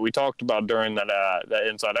 games that we talked about during that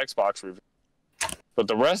Inside Xbox review, but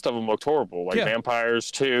the rest of them looked horrible. Like Vampires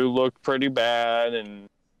 2 looked pretty bad, and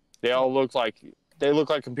they all looked like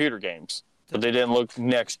computer games, but they didn't look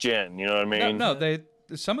next gen. You know what I mean? No,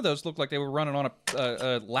 some of those looked like they were running on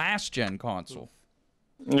a last gen console.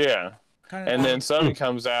 Yeah. And then Sony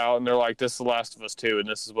comes out and they're like, this is The Last of Us 2, and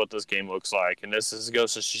this is what this game looks like, and this is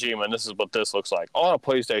Ghost of Tsushima, and this is what this looks like on a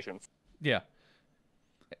PlayStation. Yeah.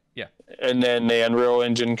 Yeah. And then the Unreal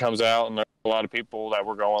Engine comes out, and there's a lot of people that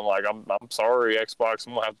were going like, I'm sorry, Xbox,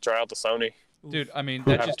 I'm going to have to try out the Sony. Dude, I mean,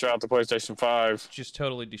 that just try out the PlayStation 5. Just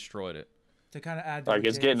totally destroyed it. To kind of add like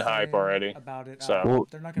it's getting hype already. About it. So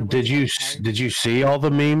they're not gonna did you see all the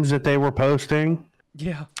memes that they were posting?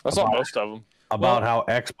 Yeah. I saw most of them. About how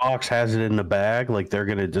Xbox has it in the bag, like they're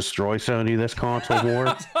going to destroy Sony this console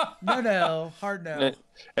war. No, hard no.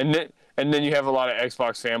 And then you have a lot of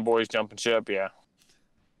Xbox fanboys jumping ship,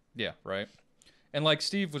 Yeah, right. And like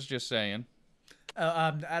Steve was just saying.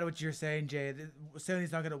 To add what you're saying, Jay,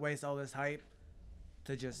 Sony's not going to waste all this hype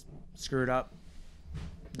to just screw it up.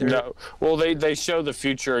 No. Well, they show the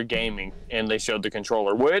future of gaming, and they showed the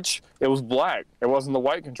controller, which it was black. It wasn't the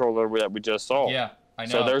white controller that we just saw. Yeah. I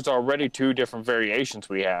know. So there's already 2 different variations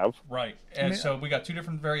we have. Right. And so we got 2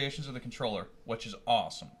 different variations of the controller, which is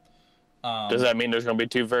awesome. Does that mean there's going to be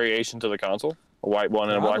 2 variations of the console? A white one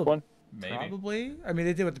and a black one? Maybe. Probably. I mean,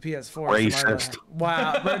 they did with the PS4. Racist.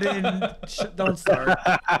 Wow. Bren, don't start.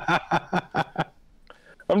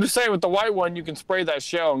 I'm just saying, with the white one, you can spray that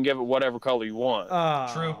shell and give it whatever color you want.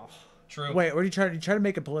 True. Wait, what are you trying to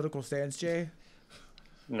make a political stance, Jay?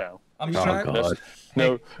 No. I'm God.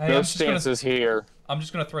 No stances here. I'm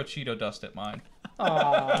just gonna throw Cheeto dust at mine.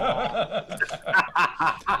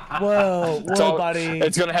 Whoa, So buddy.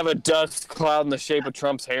 it's gonna have a dust cloud in the shape of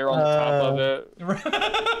Trump's hair on the top of it.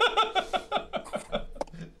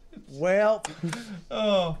 Well,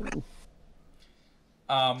 Oh.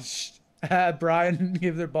 Brian,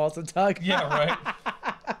 give their balls a tug. Yeah, right.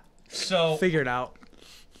 So Figure it out.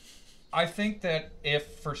 I think that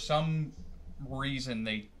if for some reason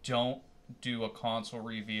they don't do a console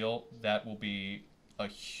reveal, that will be a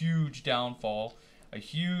huge downfall, a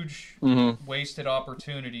huge wasted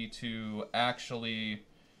opportunity to actually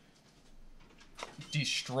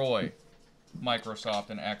destroy Microsoft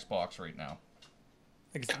and Xbox right now.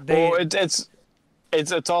 Well,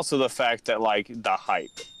 it's also the fact that like the hype.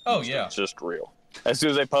 Oh yeah, It's just real. As soon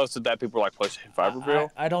as they posted that, people were like, PlayStation 5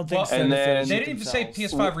 reveal? I don't think Well, so. and then- they didn't even say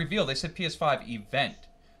PS5 reveal. They said PS5 event.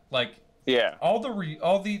 Like Yeah. all the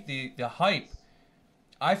hype.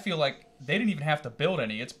 I feel like they didn't even have to build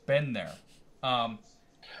any. It's been there. And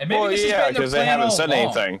maybe Well, this has yeah, been their because they plan haven't all said along.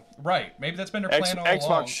 anything. Right. Maybe that's been their plan all Xbox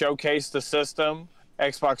along. showcased the system.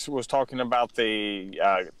 Xbox was talking about the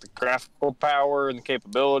graphical power and the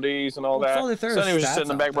capabilities and all Well, it's that. only if there's Sony was just stats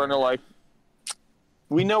sitting in the out back burner there. like,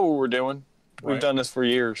 we know what we're doing. We've Right. done this for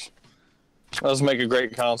years. Let's make a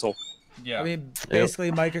great console. Yeah. I mean,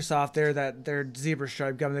 basically, Microsoft, they're zebra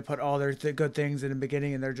stripe gum. They put all their good things in the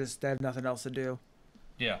beginning, and they have nothing else to do.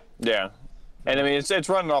 yeah. Yeah. And I mean, it's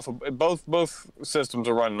running off of both systems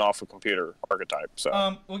are running off a computer archetype. So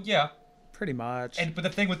Well, yeah. Pretty much. But the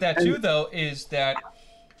thing with that too, though, is that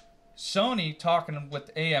Sony talking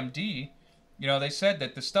with AMD, they said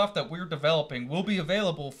that the stuff that we're developing will be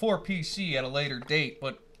available for PC at a later date,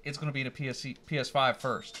 but it's going to be in a PS5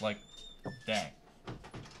 first. Like, dang.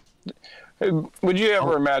 would you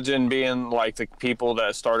ever imagine being like the people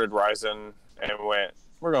that started Ryzen and went,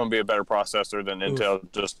 we're going to be a better processor than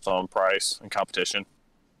Intel just on price and competition?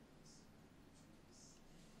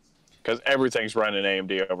 Because everything's running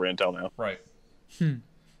AMD over Intel now. Right.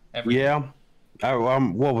 Yeah.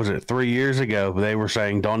 What was it? 3 years ago, they were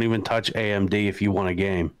saying, don't even touch AMD if you want a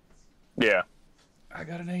game. Yeah. I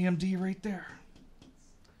got an AMD right there.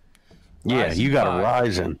 Yeah, Ryzen you got 5. a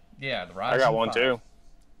Ryzen. Yeah, the Ryzen I got one 5. too.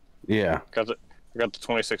 Yeah. I got the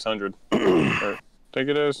 2600. I think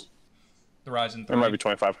it is. The Ryzen 3. It might be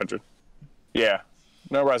 2500. Yeah.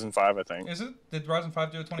 No, Ryzen 5, I think. Is it? Did Ryzen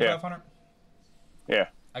 5 do a 2500? Yeah.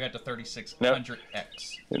 I got the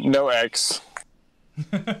 3600X. No X.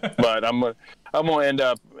 But I'm gonna end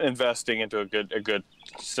up investing into a good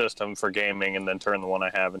system for gaming and then turn the one I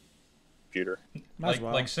have in the computer. Might as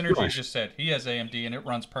well. Like Synergy just said, he has AMD and it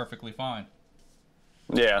runs perfectly fine.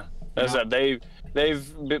 Yeah. As that they've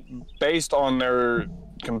based on their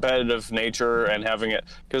competitive nature and having it,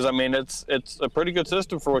 because I mean it's a pretty good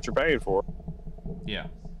system for what you're paying for. Yeah.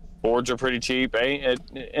 Boards are pretty cheap.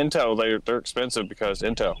 Intel, they're expensive because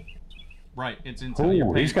Intel. Right. It's Intel. You're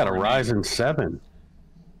Ooh, paying he's got a for it. Ryzen 7.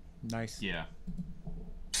 Nice. Yeah.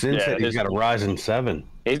 Sin Yeah, said he's his- got a Ryzen 7.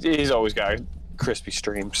 He's always got crispy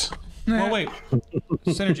streams. Well, wait.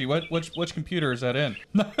 Synergy, which computer is that in?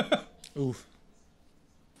 Oof.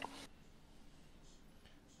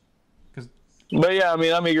 But yeah, I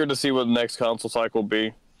mean, I'm eager to see what the next console cycle will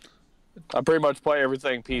be. I pretty much play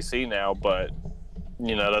everything PC now, but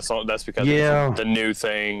that's because Yeah. it's the new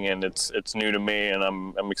thing and it's new to me, and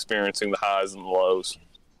I'm experiencing the highs and lows.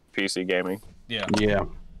 PC gaming, Yeah. Yeah.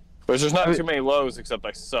 which there's not too many lows except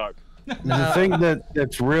I suck. The thing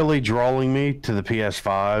that's really drawing me to the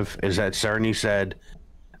PS5 is that Cerny said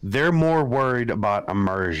they're more worried about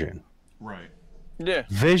immersion. Right. Yeah,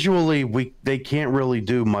 Visually, they can't really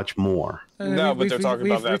do much more. No, but they're talking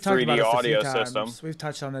about that we've talked 3D this a few audio times. system. We've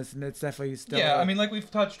touched on this, and it's definitely still. Yeah, I mean, like we've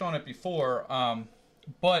touched on it before.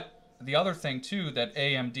 But the other thing too that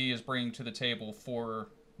AMD is bringing to the table for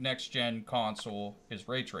next gen console is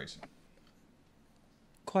ray tracing.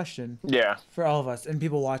 question yeah. for all of us and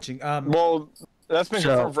people watching. Well, that's been So-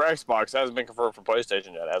 confirmed for Xbox. That hasn't been confirmed for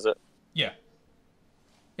PlayStation yet, has it? Yeah.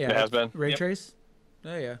 yeah, It has been. ray Yep. trace.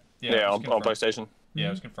 Oh yeah. Yeah. Yeah, it was on confirmed. PlayStation. Yeah,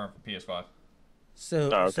 it was confirmed for PS5. So,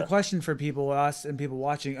 Oh, so okay. question for people, us and people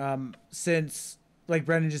watching. Since like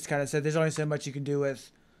Brendan just kind of said, there's only so much you can do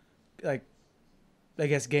with, like, I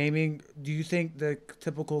guess gaming. Do you think the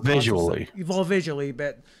typical console- Visually. well, visually,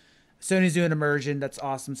 but Sony's doing immersion. That's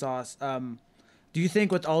awesome sauce. Do you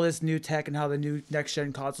think with all this new tech and how the new next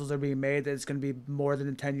gen consoles are being made, that it's going to be more than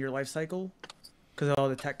a 10-year life cycle because of all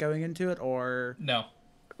the tech going into it, or No.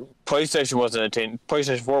 PlayStation 4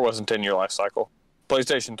 wasn't 10-year life cycle.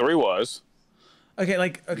 PlayStation 3 was. okay,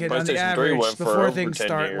 on the PlayStation 3 average went for before over things 10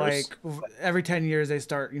 start, years. like every 10 years they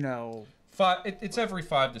start, It's every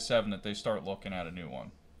 5 to 7 that they start looking at a new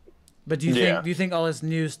one. But do you think all this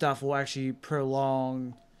new stuff will actually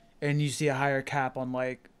prolong, and you see a higher cap on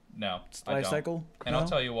like No, I life don't. cycle? And I'll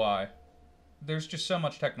tell you why. There's just so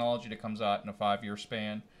much technology that comes out in a 5-year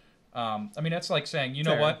span. I mean, that's like saying, you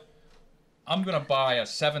know what? I'm going to buy a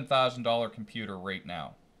 $7,000 computer right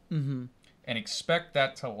now and expect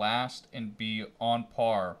that to last and be on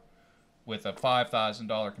par with a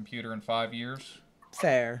 $5,000 computer in 5 years.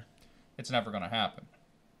 Fair. It's never going to happen.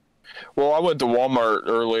 Well, I went to Walmart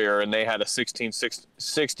earlier and they had a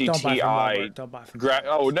 1660 Don't buy Ti. from Walmart. Don't buy from Walmart.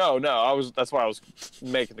 Oh no! That's why I was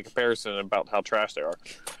making the comparison about how trash they are.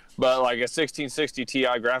 But like a 1660 Ti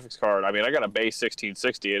graphics card, I mean, I got a base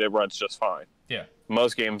 1660 and it runs just fine. Yeah.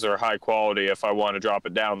 Most games are high quality. If I want to drop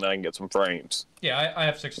it down, then I can get some frames. Yeah, I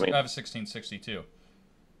have I have a 1662.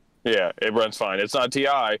 Yeah, it runs fine. It's not Ti,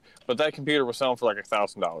 but that computer was selling for like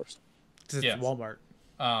 $1,000. It's Walmart.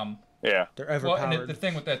 Yeah. They're overpowered. Well, and the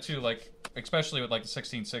thing with that too, like especially with like the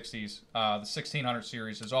 1660s, the 1600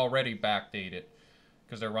 series is already backdated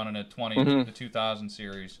because they're running a 20 the 2000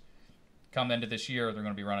 series. Come into this year, they're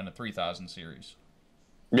going to be running a 3000 series.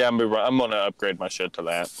 Yeah, I'm going to upgrade my shit to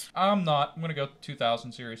that. I'm not. I'm going to go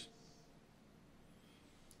 2000 series.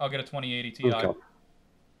 I'll get a 2080 Ti. Okay.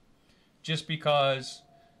 Just because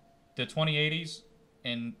the 2080s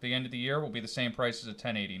in the end of the year will be the same price as a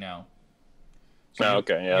 1080 now. So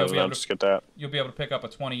okay, yeah, I'll just get that. You'll be able to pick up a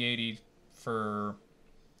 2080 for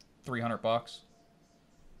 $300.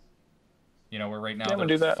 You know, where right now they're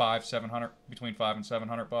between $500 and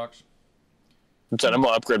 $700. Instead, I'm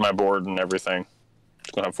gonna upgrade my board and everything.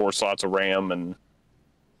 Just gonna have 4 slots of RAM, and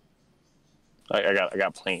I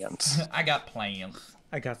got plans. I got plans.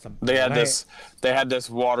 I got some. They had this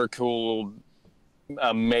water cooled,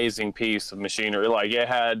 amazing piece of machinery. Like it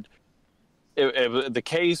had. The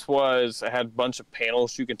case it had a bunch of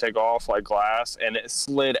panels you can take off like glass, and it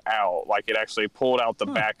slid out. Like it actually pulled out the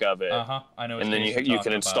back of it. I know. And then you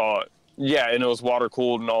can install it. Yeah, and it was water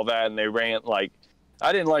cooled and all that. And they ran like,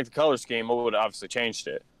 I didn't like the color scheme. I would have obviously changed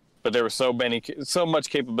it, but there were so much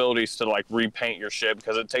capabilities to like repaint your shit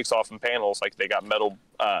because it takes off in panels. Like they got metal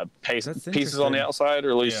pieces on the outside,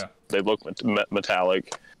 or at least they look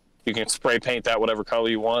metallic. You can spray paint that whatever color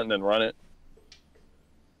you want and then run it.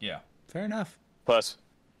 Yeah. Fair enough. Plus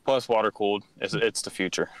water cooled. It's the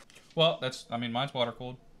future. Well, mine's water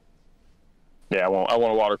cooled. Yeah, I want a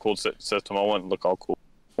water cooled system. I want it to look all cool.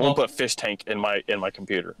 I want to put a fish tank in my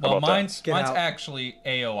computer. Well, mine's actually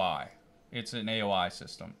AOI. It's an AOI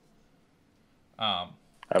system. I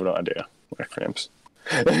have no idea. Acronyms.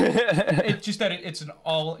 It's just that it's an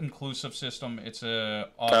all-inclusive system. It's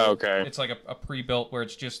It's like a pre-built where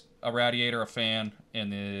it's just a radiator, a fan,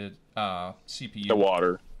 and the CPU. The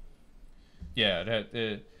water. Yeah,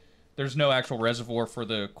 there's no actual reservoir for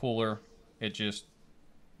the cooler. It just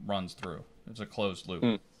runs through. It's a closed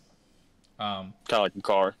loop. Kind of like a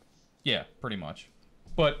car. Yeah, pretty much.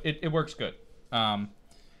 But it works good. And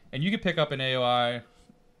you can pick up an AOI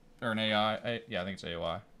or an AI. Yeah, I think it's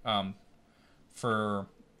AOI. For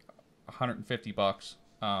 $150.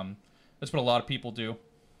 That's what a lot of people do.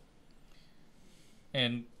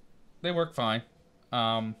 And they work fine.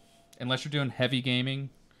 Unless you're doing heavy gaming,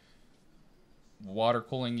 water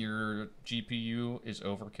cooling your GPU is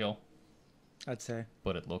overkill. I'd say.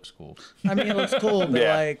 But it looks cool. I mean, it looks cool, but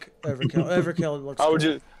like overkill looks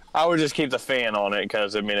cool. I would just keep the fan on it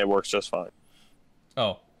because it works just fine.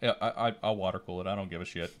 Oh, yeah, I'll water cool it. I don't give a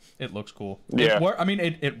shit. It looks cool. Yeah.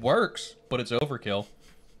 It works, but it's overkill.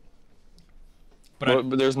 But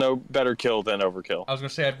there's no better kill than overkill. I was gonna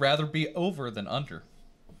say I'd rather be over than under.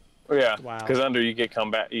 Yeah. Wow. Because under you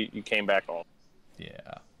came back on.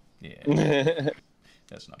 Yeah.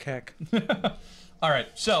 That's not. Keck. All right.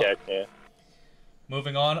 So. Yeah.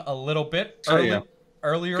 Moving on a little bit.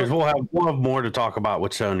 Earlier. Because we'll have more to talk about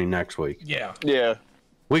with Sony next week. Yeah. Yeah.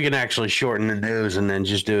 We can actually shorten the news and then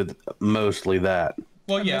just do mostly that.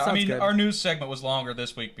 Well, yeah. I mean, good. our news segment was longer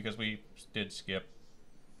this week because we did skip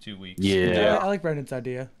 2 weeks. Yeah. I like Brendan's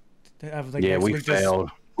idea. We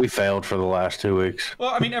failed. We failed for the last 2 weeks.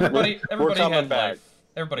 Well, I mean, everybody had back.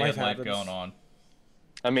 Everybody had life going on.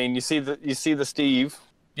 I mean, you see the Steve.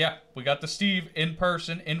 Yeah, we got the Steve in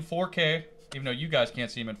person in 4K. Even though you guys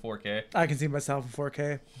can't see him in 4K. I can see myself in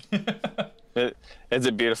 4K. Is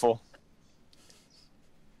it beautiful?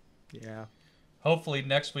 Yeah. Hopefully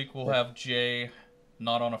next week we'll have Jay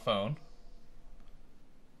not on a phone.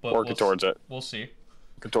 But Working towards it. We'll see.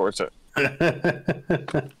 Working towards it.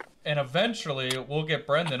 And eventually we'll get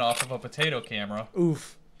Brendan off of a potato camera.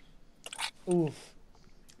 Oof.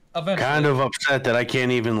 Eventually. Kind of upset that I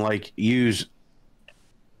can't even use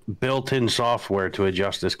built-in software to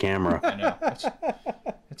adjust this camera. I know.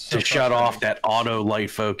 So to shut off frustrating. that auto light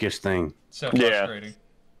focus thing. So Yeah. frustrating.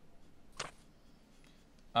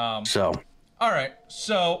 So All right.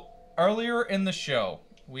 So earlier in the show,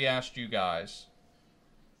 we asked you guys,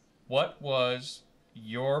 what was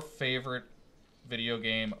your favorite video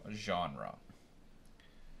game genre?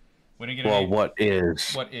 We didn't get well, any. what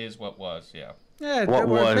is? What was? Yeah. Yeah, What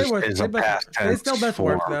was is a both, past they still tense both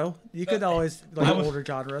work form. though. You could always like I was- older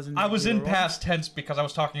genres. And I was in newer ones. past tense because I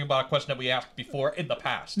was talking about a question that we asked before in the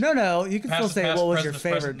past. No, you can Past still is say past, what was present your is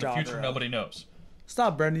present, favorite and the genre. future nobody knows.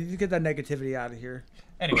 Stop, Brendan. You get that negativity out of here.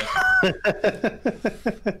 Anyway.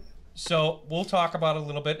 So we'll talk about it a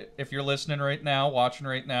little bit. If you're listening right now, watching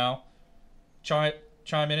right now, chime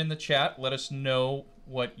in the chat. Let us know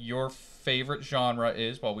what your favorite genre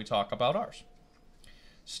is while we talk about ours.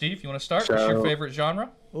 Steve, you want to start? What's your So- favorite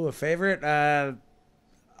genre? Ooh, a favorite?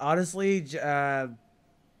 Honestly,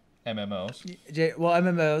 MMOs.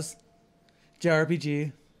 MMOs,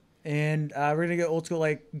 JRPG, and we're gonna go old school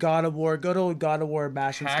like God of War. Go to God of War,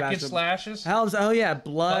 mash and Hack and smash. slashes. Oh yeah,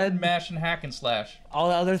 Button blood. mash and hack and slash. All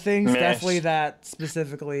the other things, Mash. definitely that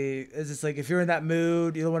specifically is just like if you're in that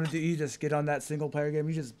mood, you don't want to do. You just get on that single player game.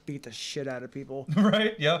 You just beat the shit out of people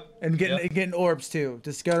Right? Yeah. and getting orbs too.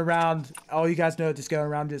 Just go around. All you guys know, just go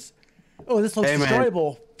around. Just this looks Hey, man.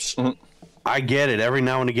 destroyable. I get it. Every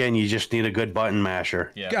now and again, you just need a good button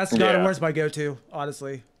masher. Yeah. That's God of Yeah. War's my go-to,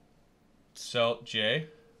 honestly. So, Jay,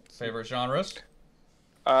 favorite genres?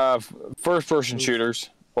 First-person shooters.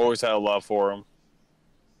 Always had a love for them.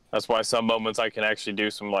 That's why some moments I can actually do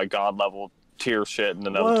some like god level tier shit, and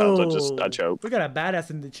then other times I choke. We got a badass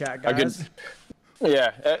in the chat, I could- guys.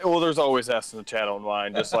 Yeah. Well, there's always S in the chat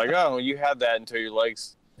online, just like, oh, you had that until your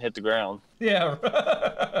legs hit the ground. Yeah.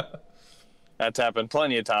 That's happened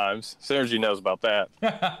plenty of times. Synergy knows about that.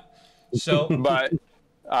 So, But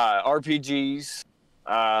RPGs,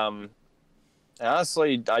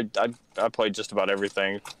 honestly, I played just about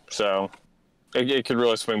everything, so it could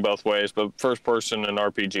really swing both ways. But first person and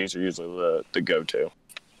RPGs are usually the go-to.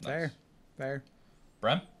 Fair.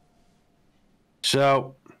 Bren?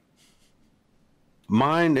 So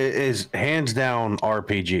mine is hands down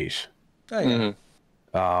RPGs. Oh yeah.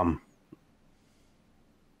 Mhm.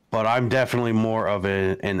 But I'm definitely more of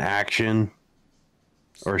an action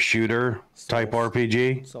or shooter type Souls.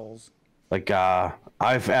 RPG. Souls. Like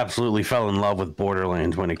I've absolutely fell in love with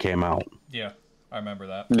Borderlands when it came out. Yeah, I remember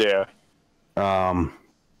that. Yeah.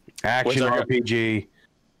 Action What's that? RPG.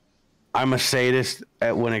 I'm a sadist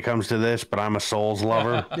when it comes to this, but I'm a Souls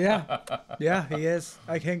lover. Yeah, he is.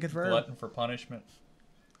 I can confirm. Glutton for punishment.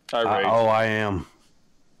 I rage.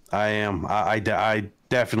 I am. I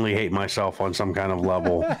definitely hate myself on some kind of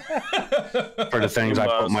level for the things I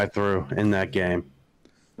put my through in that game.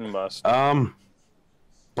 You must.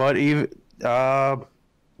 But even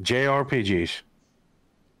JRPGs,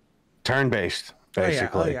 turn-based,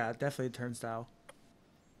 basically. Oh yeah, definitely turnstile.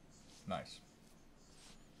 Nice.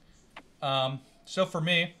 So for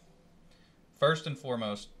me, first and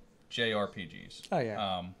foremost, JRPGs. Oh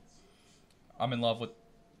yeah. I'm in love with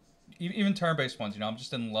even turn-based ones. I'm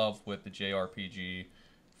just in love with the JRPG.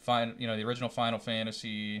 The original Final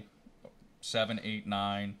Fantasy 7, 8,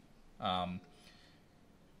 9.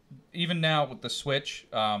 Even now with the Switch,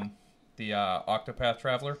 the Octopath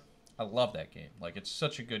Traveler, I love that game. Like, it's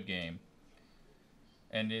such a good game.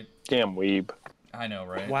 And Damn weeb. I know,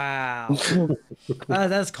 right? Wow.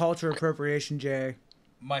 That's culture appropriation, Jay.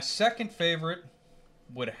 My second favorite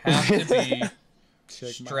would have to be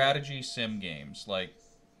Shake my- strategy sim games like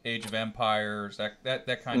Age of Empires, that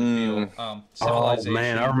kind of feel. Oh Civilization.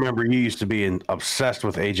 man, I remember you used to be obsessed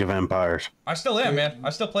with Age of Empires. I still am, man. I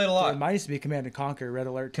still play it a lot. Dude, mine used to be Command and Conquer, Red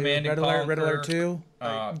Alert 2, Command and Red Alert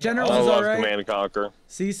Conquer, 2. Generals I is love alright. Command and Conquer.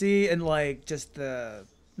 CC and like just the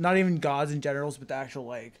not even gods and generals, but the actual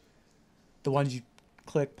like the ones you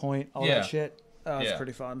click, point, all Yeah. that shit. It's Yeah.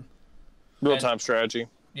 pretty fun. Real-time strategy.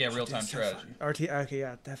 Yeah, real-time strategy. Okay,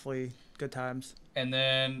 yeah, definitely good times. And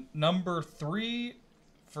then number 3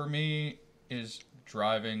 for me is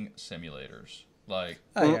driving simulators like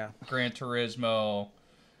Oh yeah. Gran Turismo,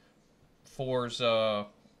 Forza.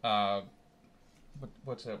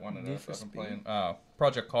 What's that one that Need I've for been Speed? playing?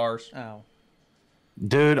 Project Cars. Oh.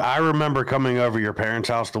 Dude, I remember coming over your parents'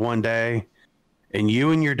 house the one day, and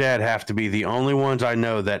you and your dad have to be the only ones I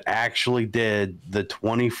know that actually did the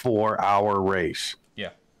 24-hour race. Yeah.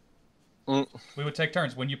 Mm. We would take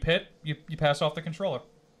turns. When you pit, you pass off the controller.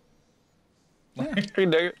 Like, You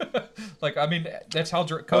dig it? like, I mean, that's how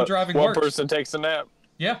co-driving One works. person takes a nap,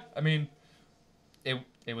 Yeah, I mean,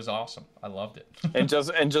 it was awesome. I loved it. and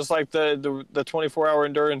just like the 24-hour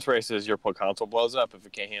endurance races, your console blows up if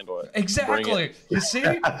it can't handle it. Bring Exactly. it. You see?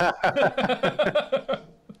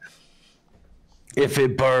 If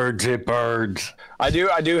it birds, it birds. I do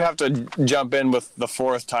have to jump in with the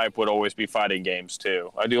fourth type would always be fighting games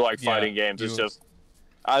too. I do like fighting games. It's just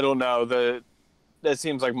I don't know, it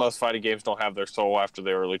seems like most fighting games don't have their soul after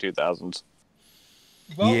the early 2000s.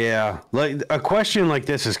 Well, yeah, like a question like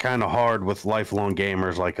this is kind of hard with lifelong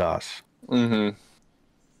gamers like us. Mm-hmm.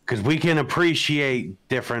 Because we can appreciate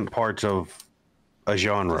different parts of a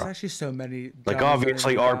genre. There's actually so many. Like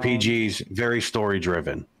obviously RPGs, very story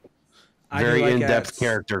driven, very like in-depth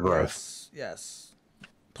character growth. Yes.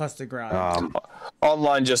 Plus the grind.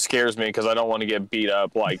 Online just scares me because I don't want to get beat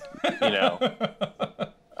up. Like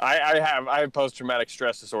I have post-traumatic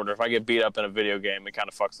stress disorder. If I get beat up in a video game, it kind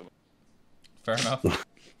of fucks them. Fair enough.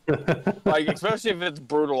 Like especially if it's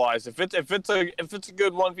brutalized. If it's a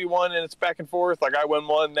good 1v1 and it's back and forth, like I win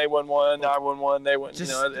one, they win one, I win one, they win.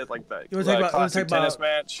 Just, it's like that. You want to talk classic tennis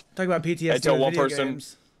match. Talk about PTSD until one video person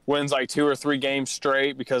games. wins like 2 or 3 games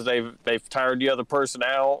straight because they've tired the other person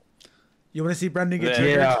out. You want to see Brendan get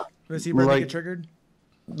triggered? Yeah. You want to see Brendan get triggered?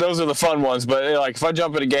 Those are the fun ones, but like if I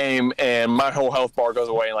jump in a game and my whole health bar goes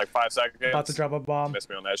away in like 5 seconds, about to drop a bomb. Miss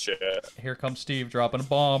me on that shit. Here comes Steve dropping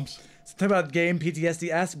bombs. So talk about game PTSD.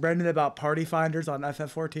 Ask Brendan about party finders on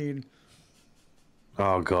FF14.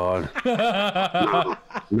 Oh God.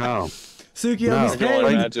 No. Sukiyomi's pain.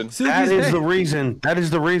 Like, that is the reason. That is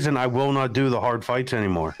the reason I will not do the hard fights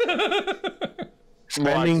anymore.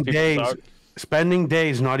 Spending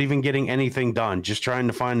days not even getting anything done, just trying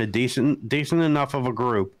to find a decent enough of a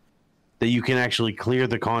group that you can actually clear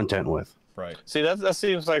the content with. Right. See, that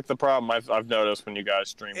seems like the problem I've noticed when you guys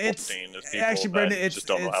stream 14 is people actually, Brendan, just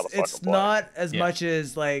don't know how to fucking play. Not as much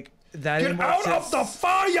as like that anymore. Get out of the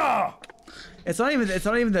fire! It's not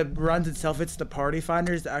even the runs itself. It's the party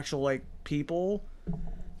finders, the actual like people.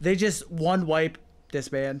 They just one wipe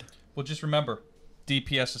disband. Well, just remember,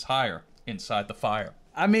 DPS is higher inside the fire.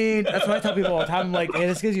 I mean, that's what I tell people all the time. I'm like, hey,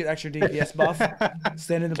 this gives you an extra DPS buff.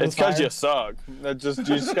 Stand in the blue It's because you suck. You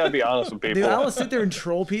just gotta be honest with people. Dude, I will sit there and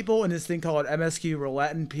troll people in this thing called MSQ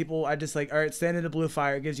roulette, and people, I just like, all right, stand in the blue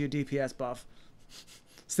fire. It gives you a DPS buff.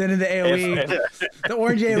 Stand in the AoE. The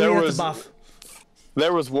orange AoE is the buff.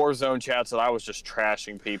 There was Warzone chats that I was just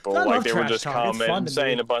trashing people. Like they were just commenting,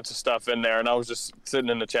 saying a bunch of stuff in there, and I was just sitting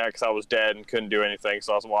in the chat because I was dead and couldn't do anything.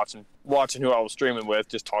 So I was watching who I was streaming with,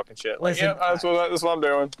 just talking shit. Listen, like, yeah, that's what I'm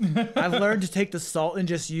doing. I've learned to take the salt and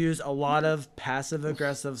just use a lot of passive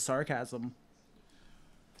aggressive sarcasm.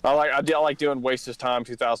 I like doing Waste His Time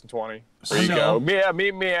 2020. There you go. Yeah,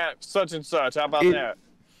 meet me at such and such. How about that?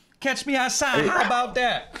 Catch me outside. How about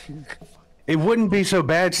that? It wouldn't be so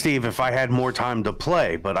bad, Steve, if I had more time to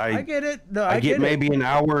play, but I get it. No, I get maybe an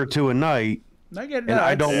hour or two a night. I get it. And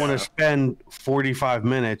I don't want to spend 45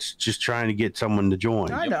 minutes just trying to get someone to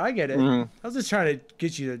join. I know, I get it. I was just trying to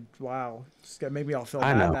get you to wow. Maybe me all feel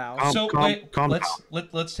bad now. So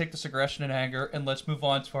let's take this aggression and anger and let's move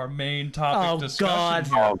on to our main topic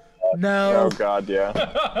discussion here. No. Oh God,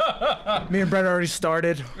 yeah. Me and Brett already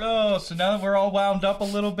started. Oh, so now that we're all wound up a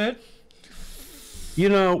little bit. You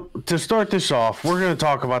know, to start this off, we're going to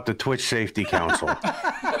talk about the Twitch Safety Council.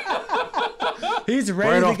 He's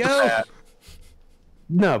ready to go.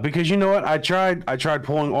 No, because you know what? I tried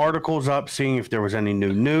pulling articles up, seeing if there was any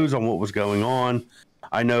new news on what was going on.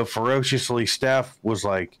 I know Ferociously Steph was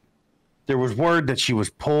like, there was word that she was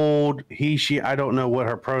pulled. He, she, I don't know what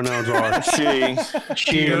her pronouns are.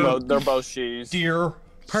 She. They're both she's. Dear.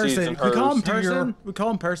 Person. We call him person. We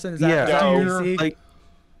call him person. Is that deer? Like,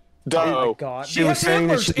 oh my God. She has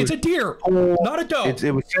antlers. It's a deer, not a doe.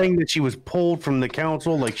 It was saying that she was pulled from the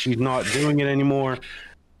council, like she's not doing it anymore.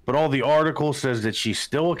 But all the article says that she's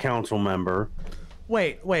still a council member.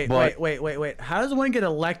 Wait. How does one get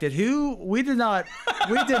elected? We did not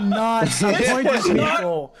appoint these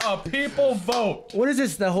people. A people vote. What is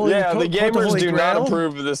this? The the gamers do not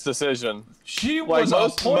approve of this decision. She was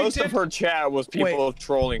appointed. Most of her chat was people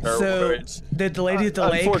trolling her. So did the lady at the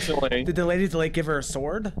lake? Unfortunately, did the lady at the lake give her a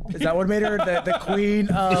sword? Is that what made her the queen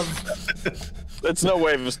of? That's no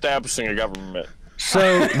way of establishing a government.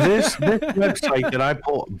 So this website that I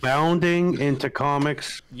pulled, Bounding into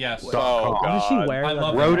Comics. Yes. Oh God. What does she wear? I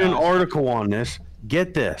love wrote an article on this.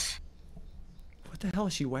 Get this. What the hell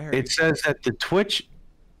is she wearing? It says that the Twitch,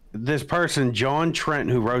 this person, John Trent,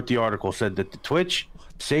 who wrote the article, said that the Twitch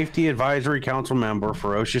Safety Advisory Council member,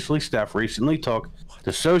 Ferociously Steph, recently took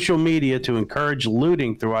to social media to encourage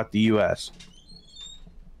looting throughout the U.S.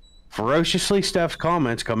 Ferociously Steph's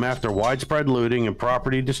comments come after widespread looting and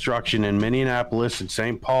property destruction in Minneapolis and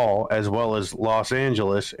St. Paul, as well as Los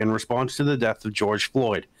Angeles, in response to the death of George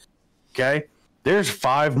Floyd. Okay? There's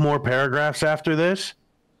 5 more paragraphs after this.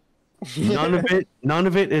 None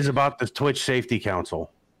of it is about the Twitch Safety Council.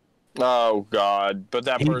 Oh God! But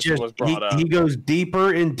that person was brought up. He goes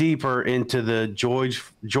deeper and deeper into the George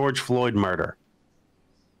Floyd murder.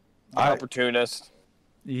 Opportunist.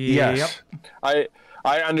 Yes. I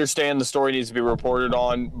understand the story needs to be reported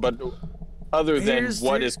on, but other than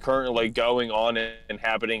what is currently going on and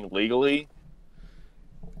happening legally,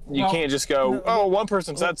 you can't just go, one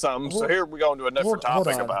person said something, so here we go into a different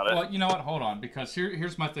topic about it. Well, you know what? Hold on, because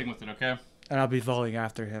here's my thing with it, okay? And I'll be voting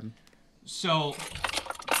after him. So,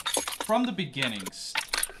 from the beginning,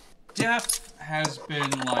 Steph has been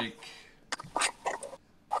like,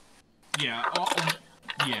 yeah,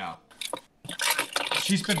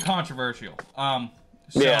 she's been controversial. On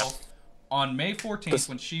May 14th,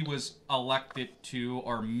 when she was elected to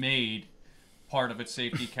or made part of its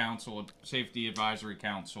safety advisory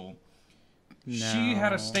council, she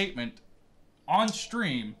had a statement on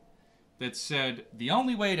stream that said the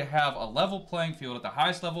only way to have a level playing field at the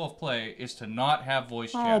highest level of play is to not have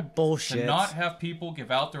voice chat. Oh, bullshit. To not have people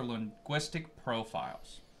give out their linguistic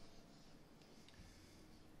profiles.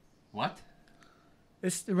 What?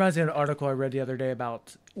 This reminds me of an article I read the other day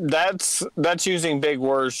about... That's using big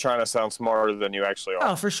words trying to sound smarter than you actually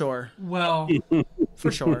are. Oh, for sure. Well...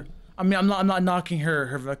 for sure. I mean, I'm not knocking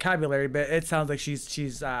her vocabulary, but it sounds like she's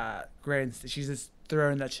just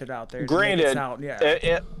throwing that shit out there. Granted,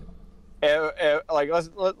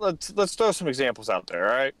 let's throw some examples out there,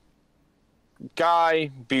 all right? Guy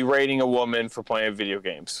berating a woman for playing video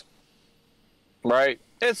games, right?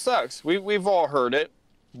 It sucks. We've all heard it.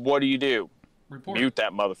 What do? Mute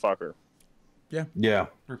that motherfucker. Yeah.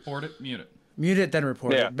 Report it, mute it. Mute it, then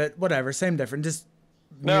report it. But whatever, same difference. Just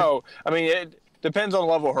no. I mean, it depends on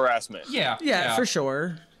the level of harassment. Yeah, for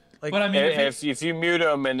sure. Like, but I mean, if you mute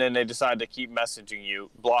them and then they decide to keep messaging you,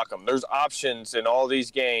 block them. There's options in all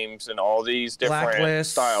these games and all these different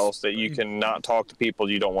styles that you can not talk to people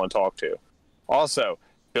you don't want to talk to. Also,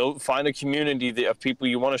 find a community of people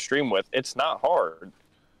you want to stream with. It's not hard.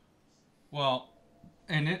 Well,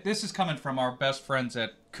 and this is coming from our best friends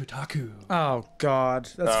at Kotaku. Oh God,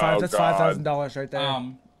 that's $5,000 right there.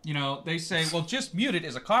 You know, they say, well, just mute it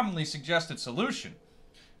is a commonly suggested solution.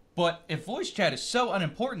 But if voice chat is so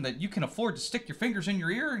unimportant that you can afford to stick your fingers in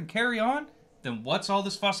your ear and carry on, then what's all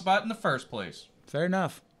this fuss about in the first place? Fair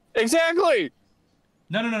enough. Exactly.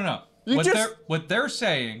 No. What they're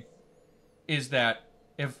saying is that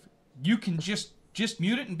if you can just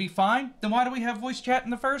mute it and be fine, then why do we have voice chat in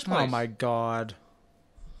the first place? Oh my God.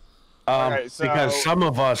 Right, because some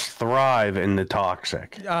of us thrive in the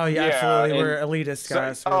toxic. Oh yeah, absolutely. We're elitist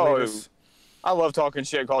guys. I love talking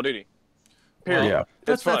shit Call of Duty. Period. Yeah.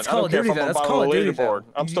 It's fun. That's Call of Duty. That's Call of Duty.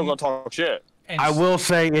 I'm still gonna talk shit. I will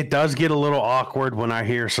say it does get a little awkward when I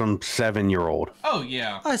hear some 7-year-old. Oh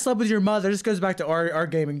yeah. I slept with your mother. This goes back to our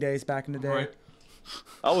gaming days back in the day. Right.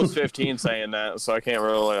 I was 15 saying that, so I don't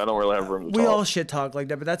really have room to talk. We all shit talk like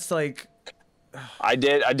that, but that's like. I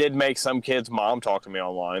did make some kid's mom talk to me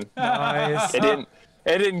online. Nice. It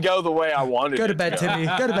didn't go the way I wanted. Go to bed, Timmy.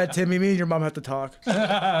 Go to bed, Timmy. Me and your mom have to talk.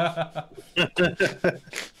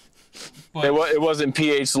 It wasn't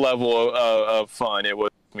PH level of fun. It was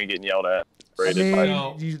me getting yelled at.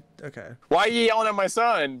 Okay. Why are you yelling at my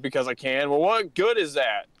son? Because I can. Well, what good is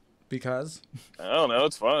that? Because? I don't know.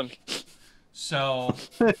 It's fun. So.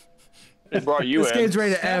 It brought you this in. game's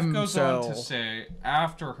rated Steph M. goes so. on to say,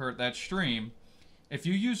 after that stream, if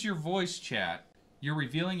you use your voice chat, you're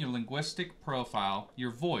revealing your linguistic profile,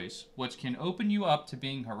 your voice, which can open you up to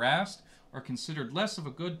being harassed or considered less of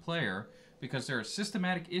a good player because there are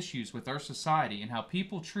systematic issues with our society and how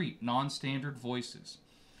people treat non-standard voices.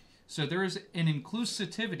 So there is an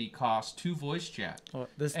inclusivity cost to voice chat.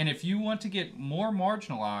 And if you want to get more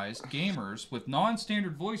marginalized gamers with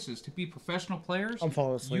non-standard voices to be professional players,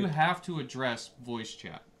 you have to address voice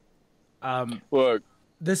chat. Look,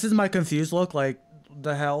 this is my confused look. Like,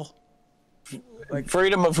 the hell? Like,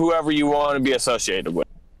 freedom of whoever you want to be associated with.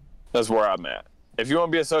 That's where I'm at. If you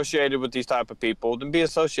want to be associated with these type of people, then be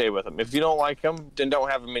associated with them. If you don't like them, then don't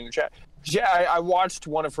have them in your chat. Yeah, I watched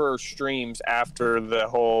one of her streams after the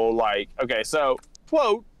whole, okay, so,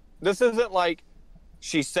 quote, this isn't like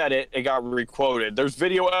she said it got requoted. There's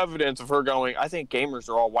video evidence of her going, I think gamers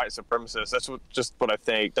are all white supremacists. That's just what I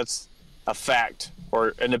think. That's a fact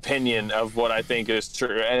or an opinion of what I think is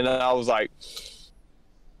true. And I was like,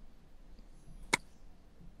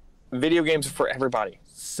 video games are for everybody.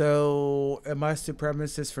 So, am I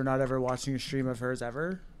supremacist for not ever watching a stream of hers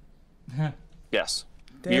ever? Yes.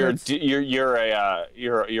 Damn, you're a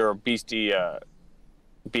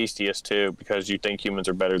bestiest too because you think humans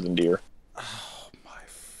are better than deer. Oh my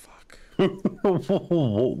fuck.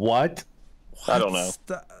 What? I don't know.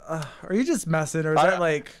 Are you just messing, or is that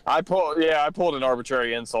like? I pulled an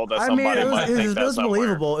arbitrary insult that I somebody mean, might think it that's was somewhere.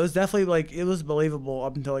 believable. It was definitely like it was believable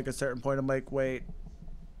up until like a certain point. I'm like, wait,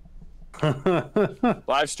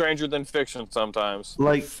 Life's stranger than fiction sometimes.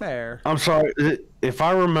 Like, fair. I'm sorry, if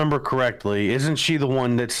I remember correctly, isn't she the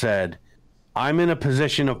one that said, "I'm in a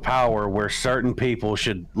position of power where certain people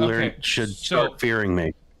should start fearing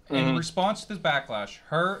me"? In response to this backlash,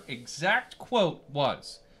 her exact quote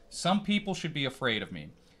was, "Some people should be afraid of me.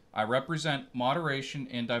 I represent moderation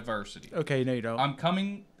and diversity. Okay, no, you don't. I'm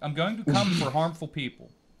going to come for harmful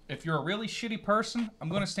people. If you're a really shitty person, I'm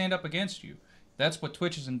going to stand up against you. That's what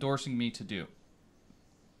Twitch is endorsing me to do."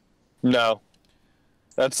 No,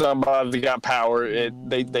 that's somebody that got power.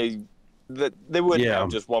 They wouldn't have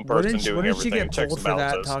just one person doing wouldn't everything. she get Checks pulled and for that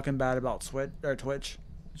balances. talking bad about Twitch?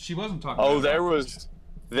 She wasn't talking. Oh, about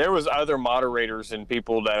there was other moderators and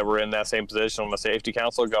people that were in that same position on the safety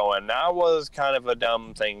council going, "That was kind of a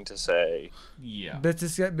dumb thing to say." Yeah. But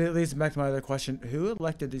this leads back to my other question: who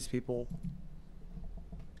elected these people?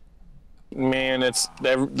 Man,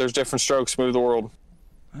 there's different strokes move the world.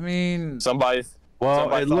 I mean, Somebody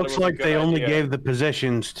It looks was a like good they only idea. gave the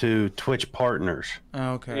positions to Twitch partners,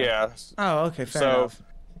 okay. Yeah. Oh, okay, fair enough.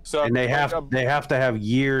 So and they have to have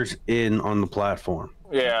years in on the platform.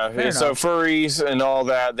 Yeah. Fair So enough. furries and all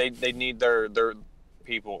that, they need their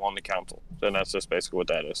people on the council, and that's just basically what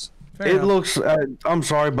that is. Fair It enough. looks. I'm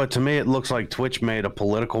sorry, but to me, it looks like Twitch made a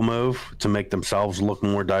political move to make themselves look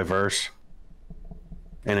more diverse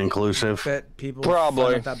and inclusive. Bet people Probably.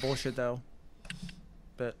 find out that bullshit though.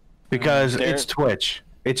 But Because They're- it's Twitch,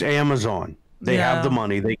 it's Amazon. They Yeah. have the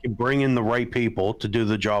money. They can bring in the right people to do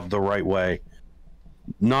the job the right way.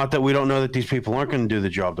 Not that we don't know that these people aren't going to do the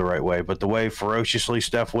job the right way, but the way ferociously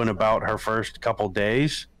Steph went about her first couple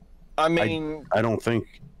days, I mean, I don't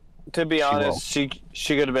think. to be honest, she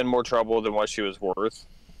could have been more trouble than what she was worth.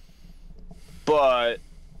 But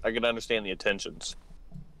I could understand the intentions.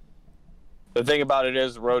 The thing about it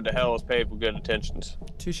is, the road to hell is paved with good intentions.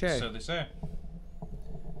 touche. So they say.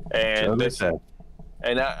 And So they this, said.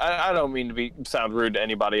 and I don't mean to sound rude to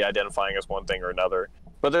anybody identifying as one thing or another,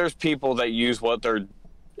 but there's people that use what they're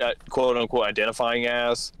quote unquote identifying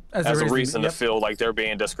as a reason to yep. feel like they're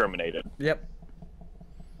being discriminated. Yep.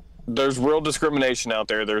 There's real discrimination out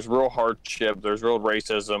there. There's real hardship. There's real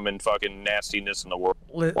racism and fucking nastiness in the world.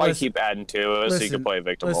 Why Listen, keep adding to it so you can play a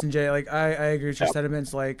victim? Listen, Jay, like I agree with your Yep.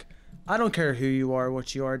 sentiments. Like, I don't care who you are,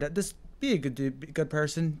 what you are. Just be a good dude, be a good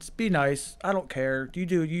person. Just be nice. I don't care. You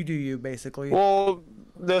do you, basically. Well,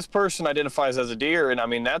 this person identifies as a deer, and I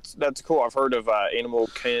mean that's cool. I've heard of animal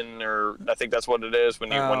kin, or I think that's what it is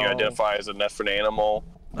when you Oh. identify as a different animal.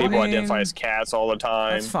 People I mean, identify as cats all the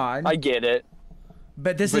time. that's fine. I get it,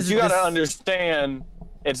 but this but is you got to this- understand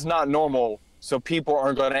it's not normal, so people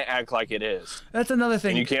aren't going to act like it is, That's another and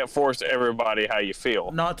thing. you can't force everybody how you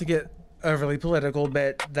feel. Not to get overly political,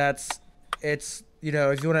 but it's if you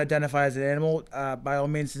want to identify as an animal, by all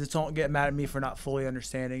means, just don't get mad at me for not fully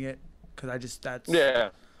understanding it, because Yeah.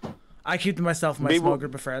 I keep to myself and my Be small wi-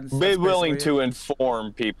 group of friends. Be That's willing basically to it.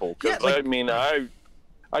 inform people. 'Cause, Yeah, like- I mean,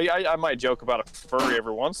 I might joke about a furry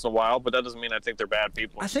every once in a while, but that doesn't mean I think they're bad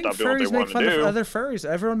people. I And think stop doing what they furries make want fun to of do. other furries.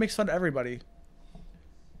 Everyone makes fun of everybody.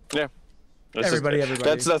 Yeah. Everybody.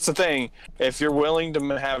 That's the thing. If you're willing to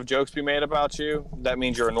have jokes be made about you, that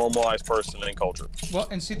means you're a normalized person in culture. Well,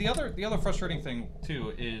 and see the other frustrating thing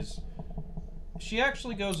too is she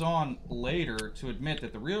actually goes on later to admit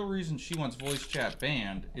that the real reason she wants voice chat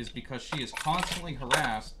banned is because she is constantly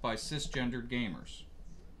harassed by cisgendered gamers.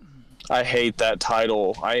 I hate that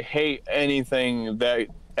title. I hate anything that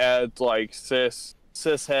adds like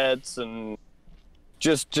cisheads and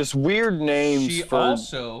just weird names. She for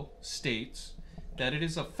also states that it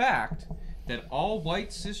is a fact that all white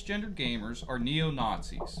cisgendered gamers are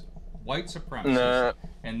neo-Nazis, white supremacists, Nah.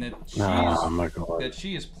 and that Oh my God. that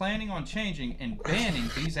she is planning on changing and banning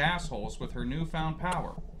these assholes with her newfound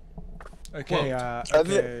power. Okay. Quote.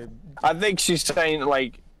 Okay. I think she's saying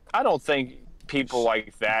like I don't think people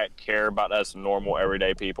like that care about us normal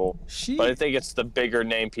everyday people. She. But I think it's the bigger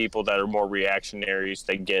name people that are more reactionaries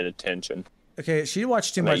that get attention. Okay. She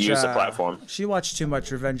watched too They much. use the platform. She watched too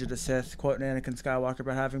much Revenge of the Sith, quoting Anakin Skywalker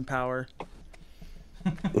about having power.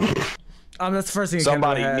 That's the first thing that came to my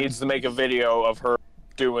Somebody head. needs to make a video of her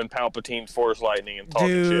doing Palpatine's Force Lightning and talking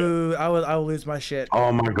shit. Dude, I will lose my shit.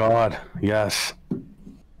 Oh my God. Yes.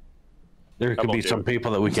 There could won't be do some it.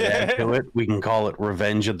 people that we could add to it. We can call it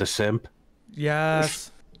Revenge of the Simp.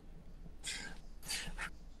 Yes.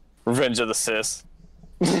 Revenge of the Sis.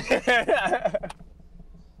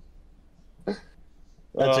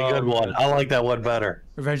 That's a good one. I like that one better.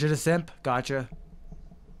 Revenge of the Simp. Gotcha.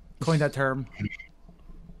 Coin that term.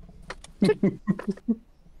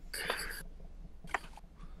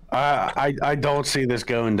 I don't see this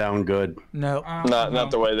going down good. No.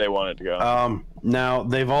 Not the way they want it to go. Now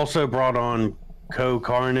they've also brought on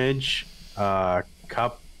Carnage,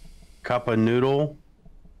 Cup Noodle,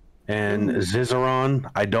 and Zizaron.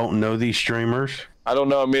 I don't know these streamers. I don't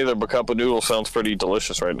know them either, but Cup of Noodle sounds pretty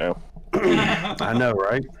delicious right now. I know,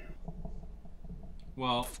 right?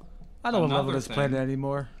 Well, I don't love another this thing, planet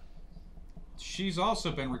anymore. She's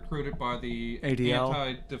also been recruited by the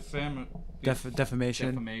ADL. Defamation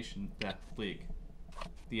Defamation. League,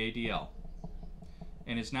 the ADL,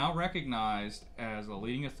 and is now recognized as a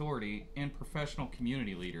leading authority and professional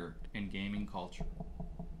community leader in gaming culture.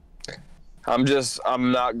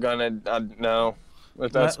 I'm not gonna, no.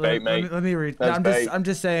 That's bait, mate. Let me read. That's bait. I'm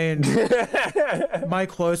just saying, my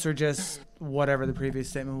quotes are just whatever the previous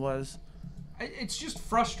statement was. It's just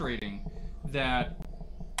frustrating that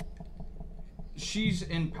she's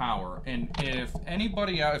in power, and if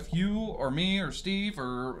anybody, if you or me or Steve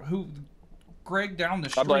or Greg down the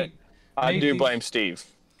street, I do blame Steve.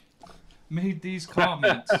 Made these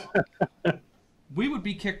comments, we would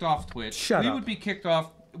be kicked off Twitch. Shut we up. would be kicked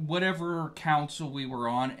off whatever council we were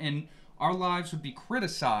on, and our lives would be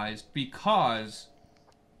criticized because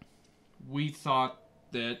we thought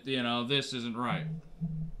that, this isn't right.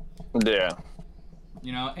 Yeah.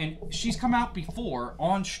 And she's come out before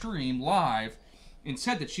on stream live and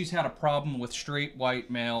said that she's had a problem with straight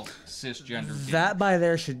white male cisgender. That by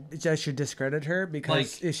there should discredit her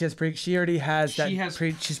because if she already has that.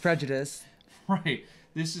 She's prejudiced. Right.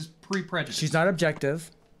 This is pre-prejudice. She's not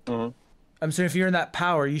objective. Mm-hmm. I'm saying if you're in that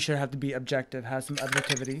power, you should have to be objective, have some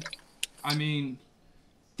objectivity. I mean,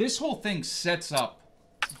 this whole thing sets up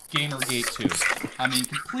Gamergate 2. I mean,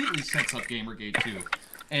 completely sets up Gamergate 2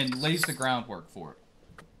 and lays the groundwork for it.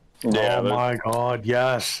 Yeah, oh my God,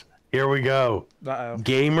 yes. Here we go. Uh-oh.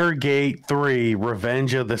 Gamergate 3,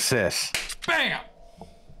 Revenge of the Cis. Bam!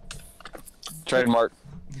 Trademark.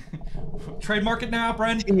 Trademark it now,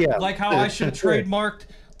 Bren. Yeah. Like how I should have trademarked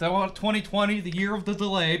the 2020, the year of the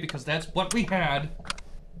delay, because that's what we had.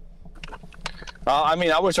 I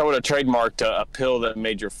mean, I wish I would have trademarked a pill that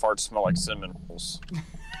made your fart smell like cinnamon rolls.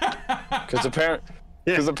 Because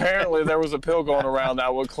apparently there was a pill going around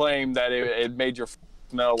that would claim that it made your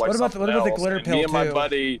smell like something else. What about the glitter pill? Me and my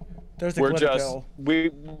buddy were just we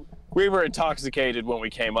were intoxicated when we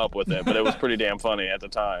came up with it, but it was pretty damn funny at the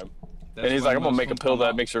time. That's and he's when like, I'm gonna most make a of them pill come that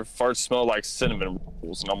out. makes your farts smell like cinnamon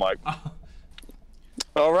rolls, and I'm like,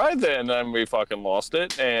 all right then. And we fucking lost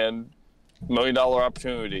it, and $1 million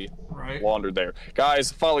opportunity Right. wandered there.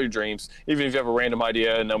 Guys, follow your dreams. Even if you have a random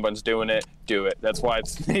idea and no one's doing it, do it. That's why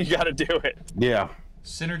you gotta do it. Yeah.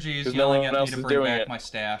 Synergy is 'Cause no yelling one at me else to is bring doing back it. my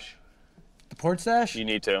stash. The port stash? You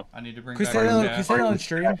need to. I need to bring Can back you my say that on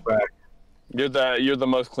stream? You're the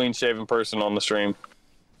most clean shaven person on the stream.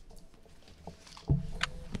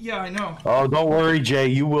 Yeah, I know. Oh, don't worry, Jay.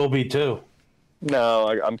 You will be too.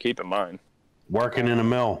 No, I'm keeping mine. Working in a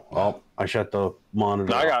mill. Oh, I shut the monitor.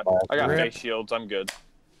 No, I got Rip. face shields. I'm good.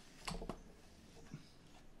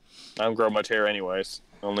 I don't grow much hair anyways.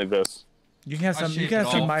 Only this. You can have I some. You shaved can have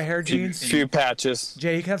it some off. my hair jeans. Few patches.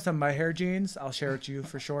 Jay, you can have some my hair jeans. I'll share it with you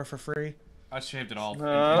for sure for free. I shaved it all.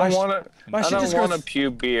 I don't want my I shit don't just want a goes- pew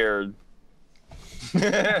beard.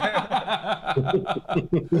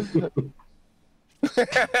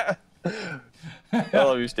 I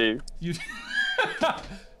love you, Steve. You,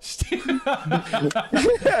 Steve.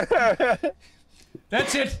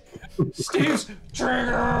 That's it. Steve's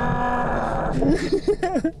trigger.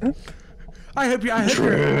 I hope your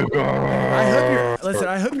listen.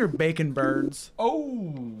 I hope your bacon burns.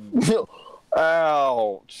 Oh.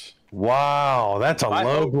 Ouch. Wow, that's a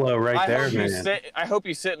low blow right there, man. I hope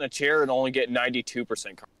you sit in a chair and only get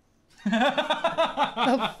 92% Right.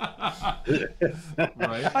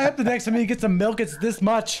 I hope the next time you get some milk, it's this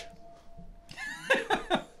much.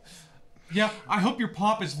 Yeah, I hope your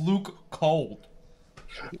pop is Luke cold.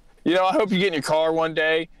 You know, I hope you get in your car one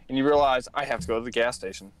day and you realize I have to go to the gas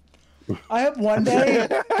station. I hope one day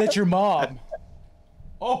that your mom.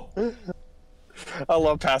 Oh. I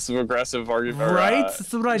love passive aggressive argument. Right?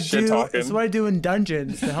 That's what I shit do. talking. That's what I do in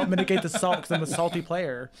dungeons to help mitigate the salt because I'm a salty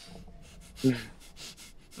player.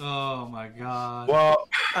 Oh my god. Well,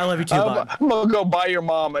 I love you too, bud. I'm gonna go buy your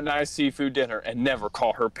mom a nice seafood dinner and never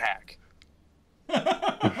call her back.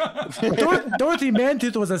 Dorothy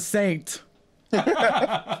Mantooth was a saint.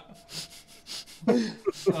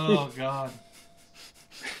 Oh god.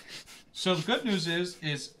 So the good news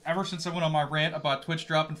is ever since I went on my rant about Twitch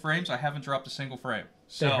dropping frames, I haven't dropped a single frame.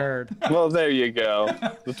 So They heard. Well, there you go.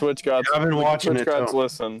 The Twitch gods. I've been watching Twitch it, gods too.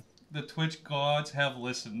 listen. the Twitch gods have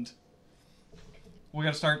listened. We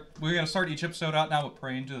gotta start each episode out now with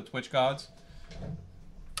praying to the Twitch gods.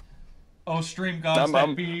 Oh, stream gods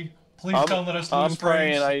that be, please don't let us lose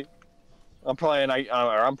frames. I'm praying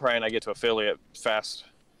I get to affiliate fast.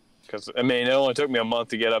 Because, I mean, it only took me a month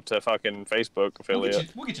to get up to fucking Facebook affiliate.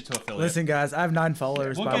 We'll get you to affiliate. Listen, guys, I have 9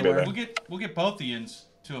 followers. We'll get both the ends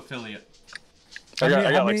to affiliate. I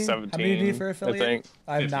got like 17. How many do you need for affiliate? I think.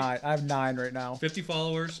 I have 9. I have 9 right now. 50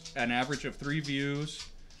 followers, an average of 3 views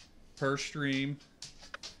per stream.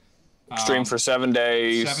 Stream for 7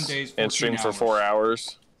 days. 7 days, and stream hours. for 4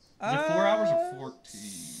 hours. Is it 4 hours or 14?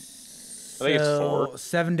 I think it's 4.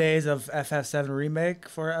 7 days of FF7 remake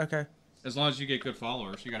for okay. As long as you get good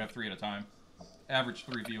followers, you gotta have 3 at a time. Average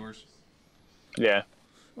 3 viewers. Yeah.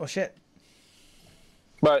 Well, shit.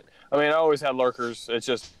 But I mean, I always had lurkers. It's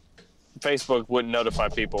just Facebook wouldn't notify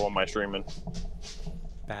people on my streaming.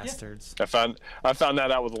 Bastards. I found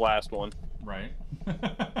that out with the last one. Right.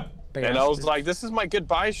 And I was like, "This is my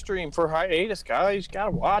goodbye stream for hiatus, guys. You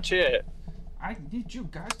gotta watch it." I need you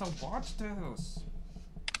guys to watch this.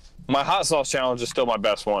 My hot sauce challenge is still my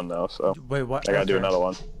best one, though. So wait, what? I gotta do another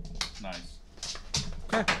one. Nice.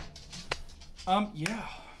 Okay. Yeah.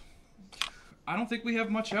 I don't think we have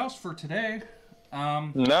much else for today.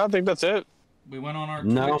 No, I think that's it. We went on our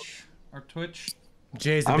Twitch.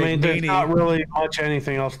 Jay's a I big mean, there's meanie. not really much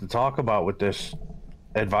anything else to talk about with this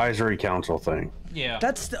advisory council thing. Yeah.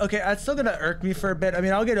 That's okay. That's still gonna irk me for a bit. I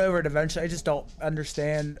mean, I'll get over it eventually. I just don't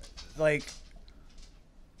understand, like.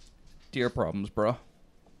 Dear problems, bro.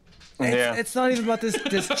 It's not even about this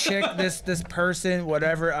chick, this person,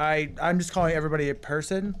 whatever. I'm just calling everybody a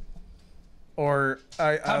person, or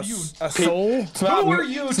a soul. It's not, Who are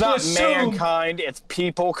you it's to not assume? mankind. It's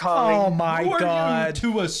people kind. Oh my Who are god!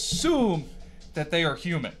 you to assume that they are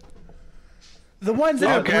human? The ones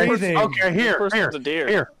that are breathing. Okay,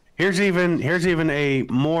 here's even a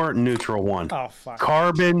more neutral one. Oh fuck.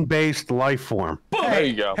 Carbon-based life form. There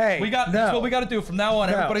you go. Hey, That's what we got to do from now on.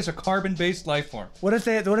 No. Everybody's a carbon-based life form, What if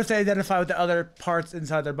they identify with the other parts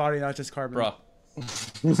inside their body, not just carbon? bro.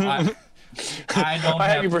 I don't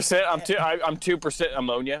have 90%. I'm 2%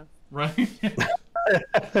 ammonia. right. Okay,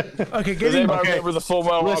 Does give me. anybody remember the Full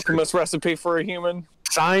Metal Alchemist recipe for a human?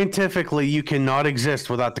 Scientifically, you cannot exist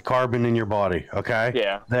without the carbon in your body. Okay.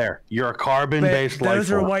 Yeah. There, you're a carbon-based life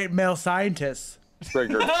Those are form. white male scientists.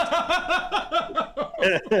 Triggered.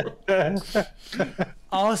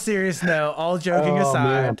 All serious note, all joking Oh,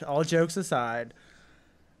 aside, man. all jokes aside.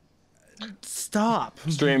 Stop.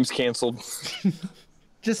 Streams canceled.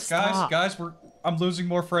 Just stop. Guys, I'm losing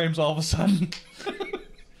more frames all of a sudden.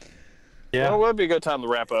 Yeah. Well, it would be a good time to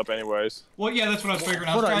wrap up, anyways. Well, yeah, that's what I was figuring.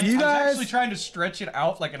 I Hold was, on, you I was guys- actually trying to stretch it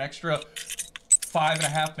out like an extra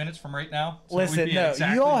 5.5 minutes from right now. So we'd Listen, be no, at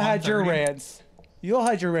exactly you all had your 1:30. rants. You all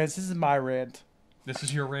had your rants. This is my rant. This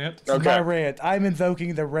is your rant. This is my rant. I'm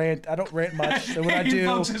invoking the rant. I don't rant much. So what I He do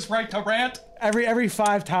invokes his right to rant. every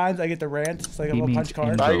 5 times I get the rant. It's like a little punch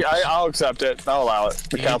card. I'll accept it. I'll allow it.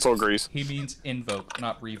 The council agrees. He means invoke,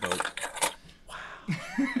 not revoke.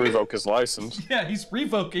 Revoke his license. Yeah, he's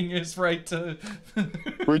revoking his right to.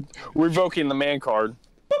 Revoking the man card.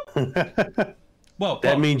 Well,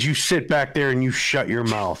 That means you sit back there and you shut your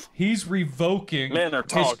mouth. he's revoking Men are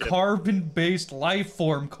his talking. carbon-based life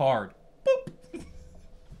form card.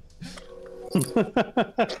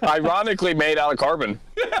 Ironically made out of carbon.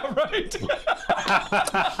 Yeah, right.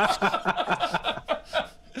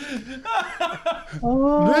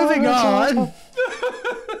 Moving on.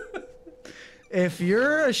 If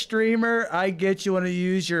you're a streamer, I get you want to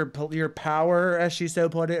use your power, as she so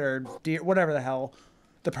put it, or whatever the hell,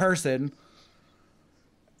 the person.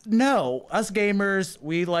 No, us gamers,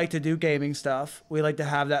 we like to do gaming stuff. We like to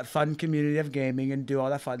have that fun community of gaming and do all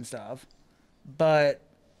that fun stuff. But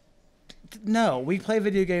no, we play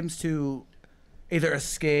video games to either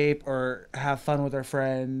escape or have fun with our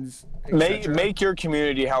friends. Make your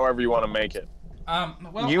community however you want to make it.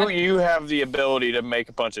 Well, You have the ability to make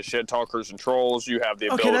a bunch of shit talkers and trolls. You have the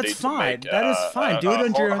ability that's to fine. make That is fine. Do it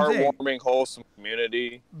on your own thing. heartwarming, wholesome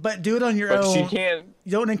community. But do it on your But own. she can't.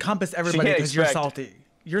 You don't encompass everybody can't because you're expect- salty.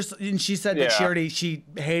 And she said that Yeah. she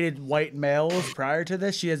hated white males prior to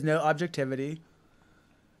this. She has no objectivity.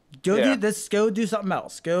 Go Yeah. do this. Go do something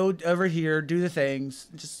else. Go over here. Do the things.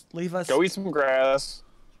 Just leave us. Go eat some grass.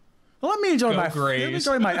 Well, let me enjoy Go my graze. let me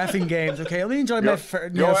enjoy my effing games. Okay, let me enjoy my Go have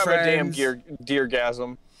friends. a damn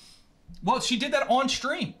deergasm. Well, she did that on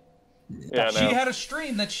stream. Yeah, She no. had a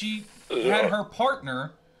stream that she had her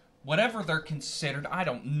partner, whatever they're considered. I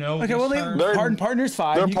don't know. Okay, these well, terms. partner's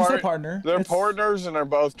fine. You can say partner. They're It's- partners and they're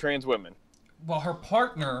both trans women. Well, her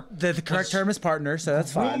partner The correct term is partner, so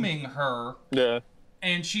that's fine. grooming her Yeah.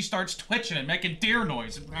 and she starts twitching and making deer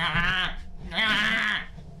noise.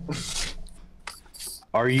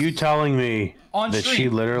 Are you telling me On that stream, she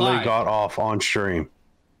literally live. got off on stream?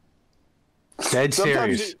 Dead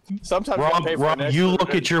serious. Sometimes you gotta pay for Rob, an you extra-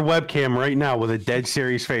 look at your webcam right now with a dead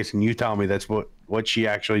serious face, and you tell me that's what she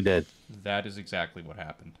actually did. That is exactly what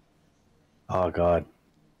happened. Oh God.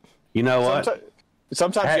 You know what?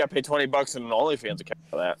 Sometimes Hey. you gotta pay $20 in an OnlyFans account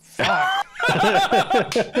for that.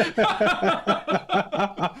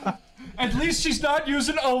 At least she's not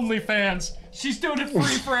using OnlyFans. She's doing it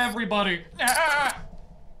free for everybody.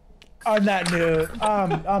 On that note,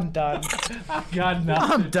 I'm done. God,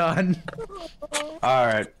 nothing. I'm done. All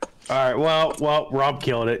right. Well, Rob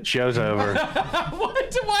killed it. Show's over.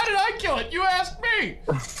 What? Why did I kill it? You asked me.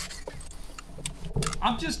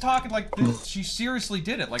 I'm just talking like this. She seriously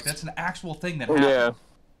did it. Like that's an actual thing that happened. Yeah,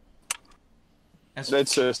 As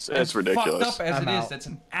it's ridiculous. fucked up as I'm it is, out. that's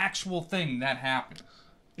an actual thing that happened.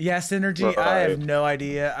 Yeah, Synergy, I Right. have no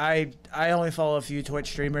idea. I only follow a few Twitch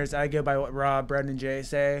streamers. I go by what Rob, Bren, and Jay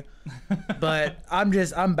say. But I'm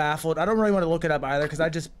baffled. I don't really want to look it up either because I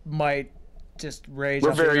just might just rage.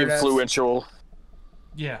 We're off the very internet. influential.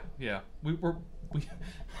 Yeah. We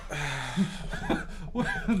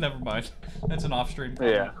never mind. That's an off-stream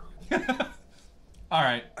comment. Yeah. All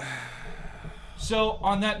right. So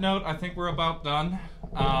on that note, I think we're about done.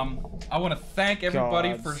 I want to thank everybody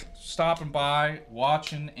God. for stopping by,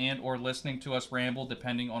 watching, and/or listening to us ramble,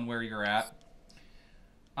 depending on where you're at.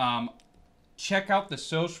 Check out the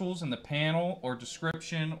socials in the panel or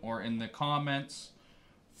description or in the comments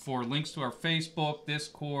for links to our Facebook,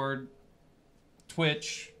 Discord,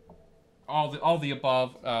 Twitch, all the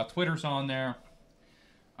above. Twitter's on there.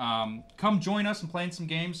 Come join us and playing some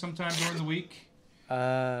games sometime during the week.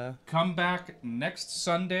 Come back next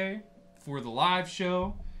Sunday for the live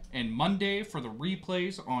show and Monday for the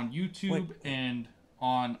replays on YouTube and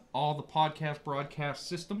on all the podcast broadcast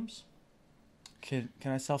systems. Can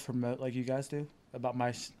I self promote like you guys do about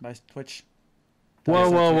my Twitch?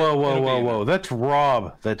 Whoa. That's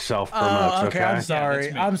Rob that self-promotes, Oh, okay. I'm sorry.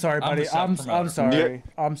 that's me. I'm sorry, I'm buddy. the I'm self-promoter. sorry.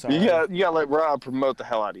 I'm sorry. You gotta let Rob promote the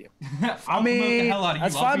hell out of you. I'll promote the mean, hell out of you.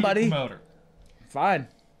 that's I'll fine, be your buddy. promoter. Fine.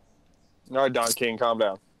 All right, Don King, calm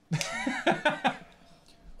down.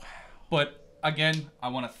 But again, I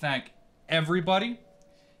want to thank everybody.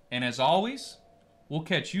 And as always, we'll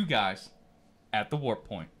catch you guys at the warp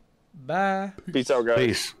point. Bye. Peace out, guys.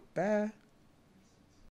 Peace. Bye.